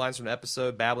memorable lines from the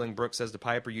episode. Babbling Brooke says to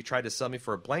Piper, "You tried to sell me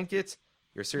for a blanket?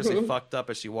 You're seriously fucked up,"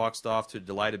 as she walks off to a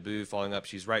delighted Boo, following up,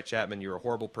 "She's right, Chapman, you're a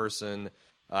horrible person."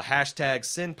 Hashtag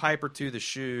send Piper to the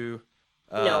shoe.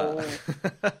 No.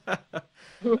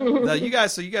 No, you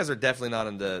guys are definitely not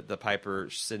in the Piper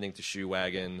sending to shoe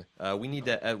wagon. We need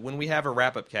to when we have a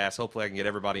wrap-up cast, hopefully I can get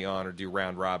everybody on or do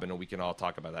round robin and we can all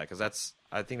talk about that, because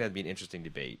I think that'd be an interesting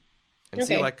debate. And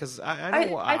see, like, because I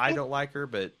know I don't like her,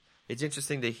 but it's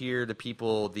interesting to hear the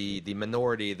people, the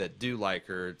minority that do like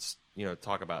her,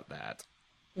 talk about that.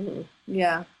 Mm-hmm.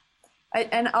 Yeah.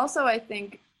 And also I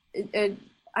think,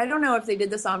 I don't know if they did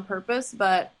this on purpose,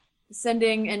 but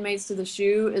sending inmates to the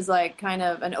SHU is like kind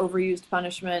of an overused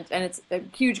punishment, and it's a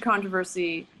huge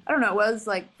controversy. I don't know, it was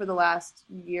like for the last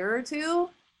year or two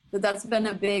that's been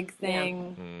a big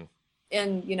thing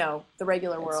in, the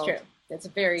regular world. It's true. It's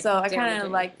very So I kind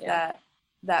of like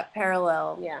that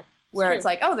parallel. Yeah. Where it's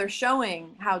like, oh, they're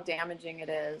showing how damaging it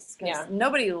is. Because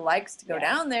nobody likes to go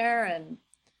down there, and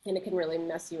it can really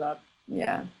mess you up.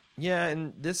 Yeah. Yeah,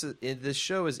 and this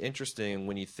show is interesting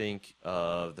when you think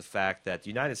of the fact that the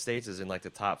United States is in like the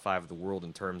top 5 of the world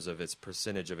in terms of its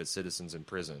percentage of its citizens in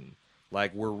prison.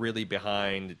 Like, we're really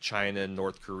behind China,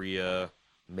 North Korea,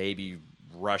 maybe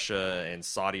Russia, and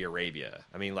Saudi Arabia.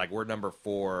 I mean, like, we're number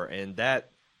 4, and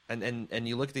that, and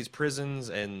you look at these prisons,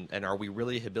 and are we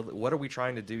really, what are we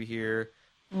trying to do here?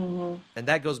 Mm-hmm. And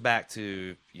that goes back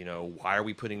to, why are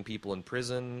we putting people in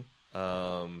prison?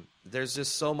 There's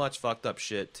just so much fucked up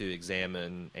shit to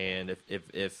examine, and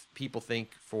if people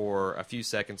think for a few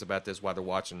seconds about this while they're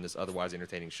watching this otherwise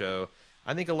entertaining show,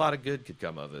 I think a lot of good could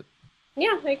come of it.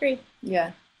 Yeah, I agree.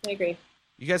 Yeah, I agree.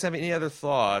 You guys have any other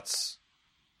thoughts?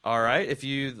 All right, if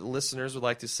you listeners would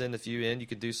like to send a few in, you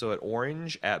can do so at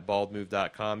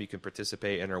orange@baldmove.com. You can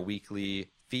participate in our weekly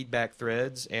feedback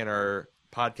threads and our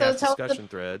podcast discussion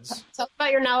threads. Tell us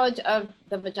about your knowledge of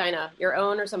the vagina, your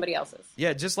own or somebody else's.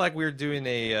 Yeah, just like we were doing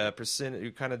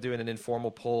kind of doing an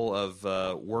informal poll of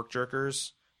work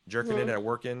jerkers, jerking in at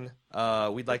working.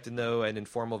 We'd like to know an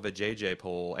informal vajayjay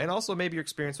poll, and also maybe your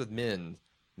experience with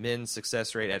men's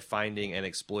success rate at finding and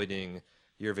exploiting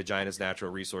your vagina's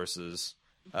natural resources.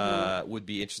 Would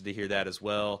be interested to hear that as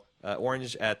well.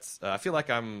 Orange I feel like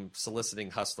I'm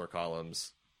soliciting hustler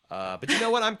columns. But you know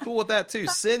what? I'm cool with that too.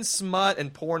 Send smut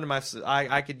and porn to my.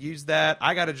 I could use that.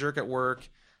 I got a jerk at work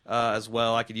as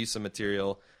well. I could use some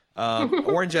material.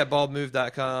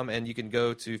 Orange@baldmove.com, and you can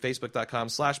go to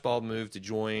facebook.com/baldmove to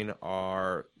join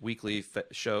our weekly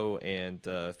show and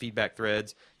feedback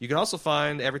threads. You can also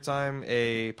find every time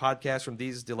a podcast from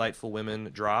these delightful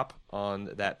women drop on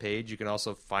that page. You can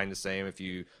also find the same if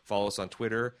you follow us on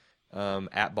Twitter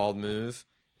 @baldmove.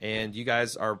 And you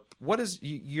guys are. What is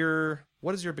your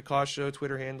Because Show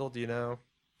Twitter handle? Do you know?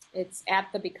 It's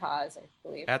 @theBecause, I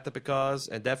believe. @theBecause,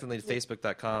 and definitely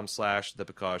facebook.com/The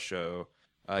Because Show.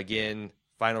 Again,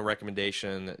 final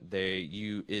recommendation.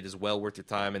 It is well worth your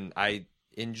time, and I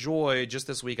enjoy. Just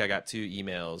this week, I got 2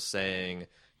 emails saying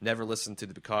never listened to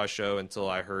The Because Show until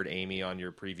I heard Amy on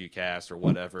your preview cast or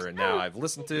whatever, and now I've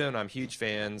listened to it, and I'm huge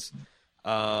fans.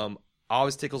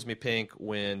 Always tickles me pink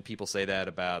when people say that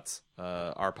about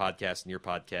our podcast and your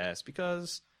podcast,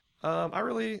 because I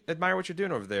really admire what you're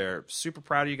doing over there. Super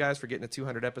proud of you guys for getting to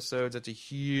 200 episodes. That's a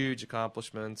huge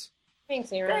accomplishment.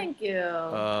 Thanks, Aaron. Thank you.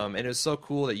 And it was so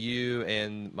cool that you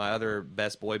and my other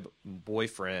best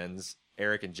boyfriends,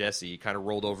 Eric and Jesse, kind of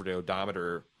rolled over to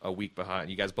Odometer a week behind.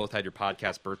 You guys both had your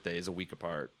podcast birthdays a week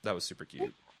apart. That was super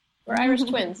cute. We're Irish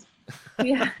twins.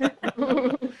 Yeah.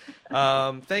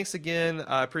 Thanks again.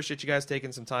 I appreciate you guys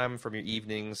taking some time from your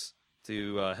evenings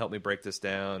to help me break this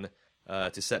down,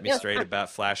 to set me straight about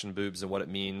flashing boobs and what it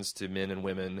means to men and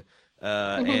women.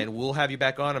 And we'll have you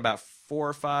back on about 4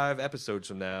 or 5 episodes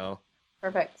from now.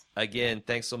 Perfect. Again,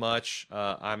 thanks so much.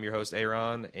 I'm your host,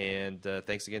 Aaron, and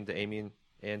thanks again to Amy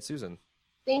and Susan.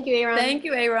 Thank you, Aaron. Thank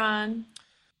you, Aaron.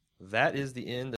 That is the end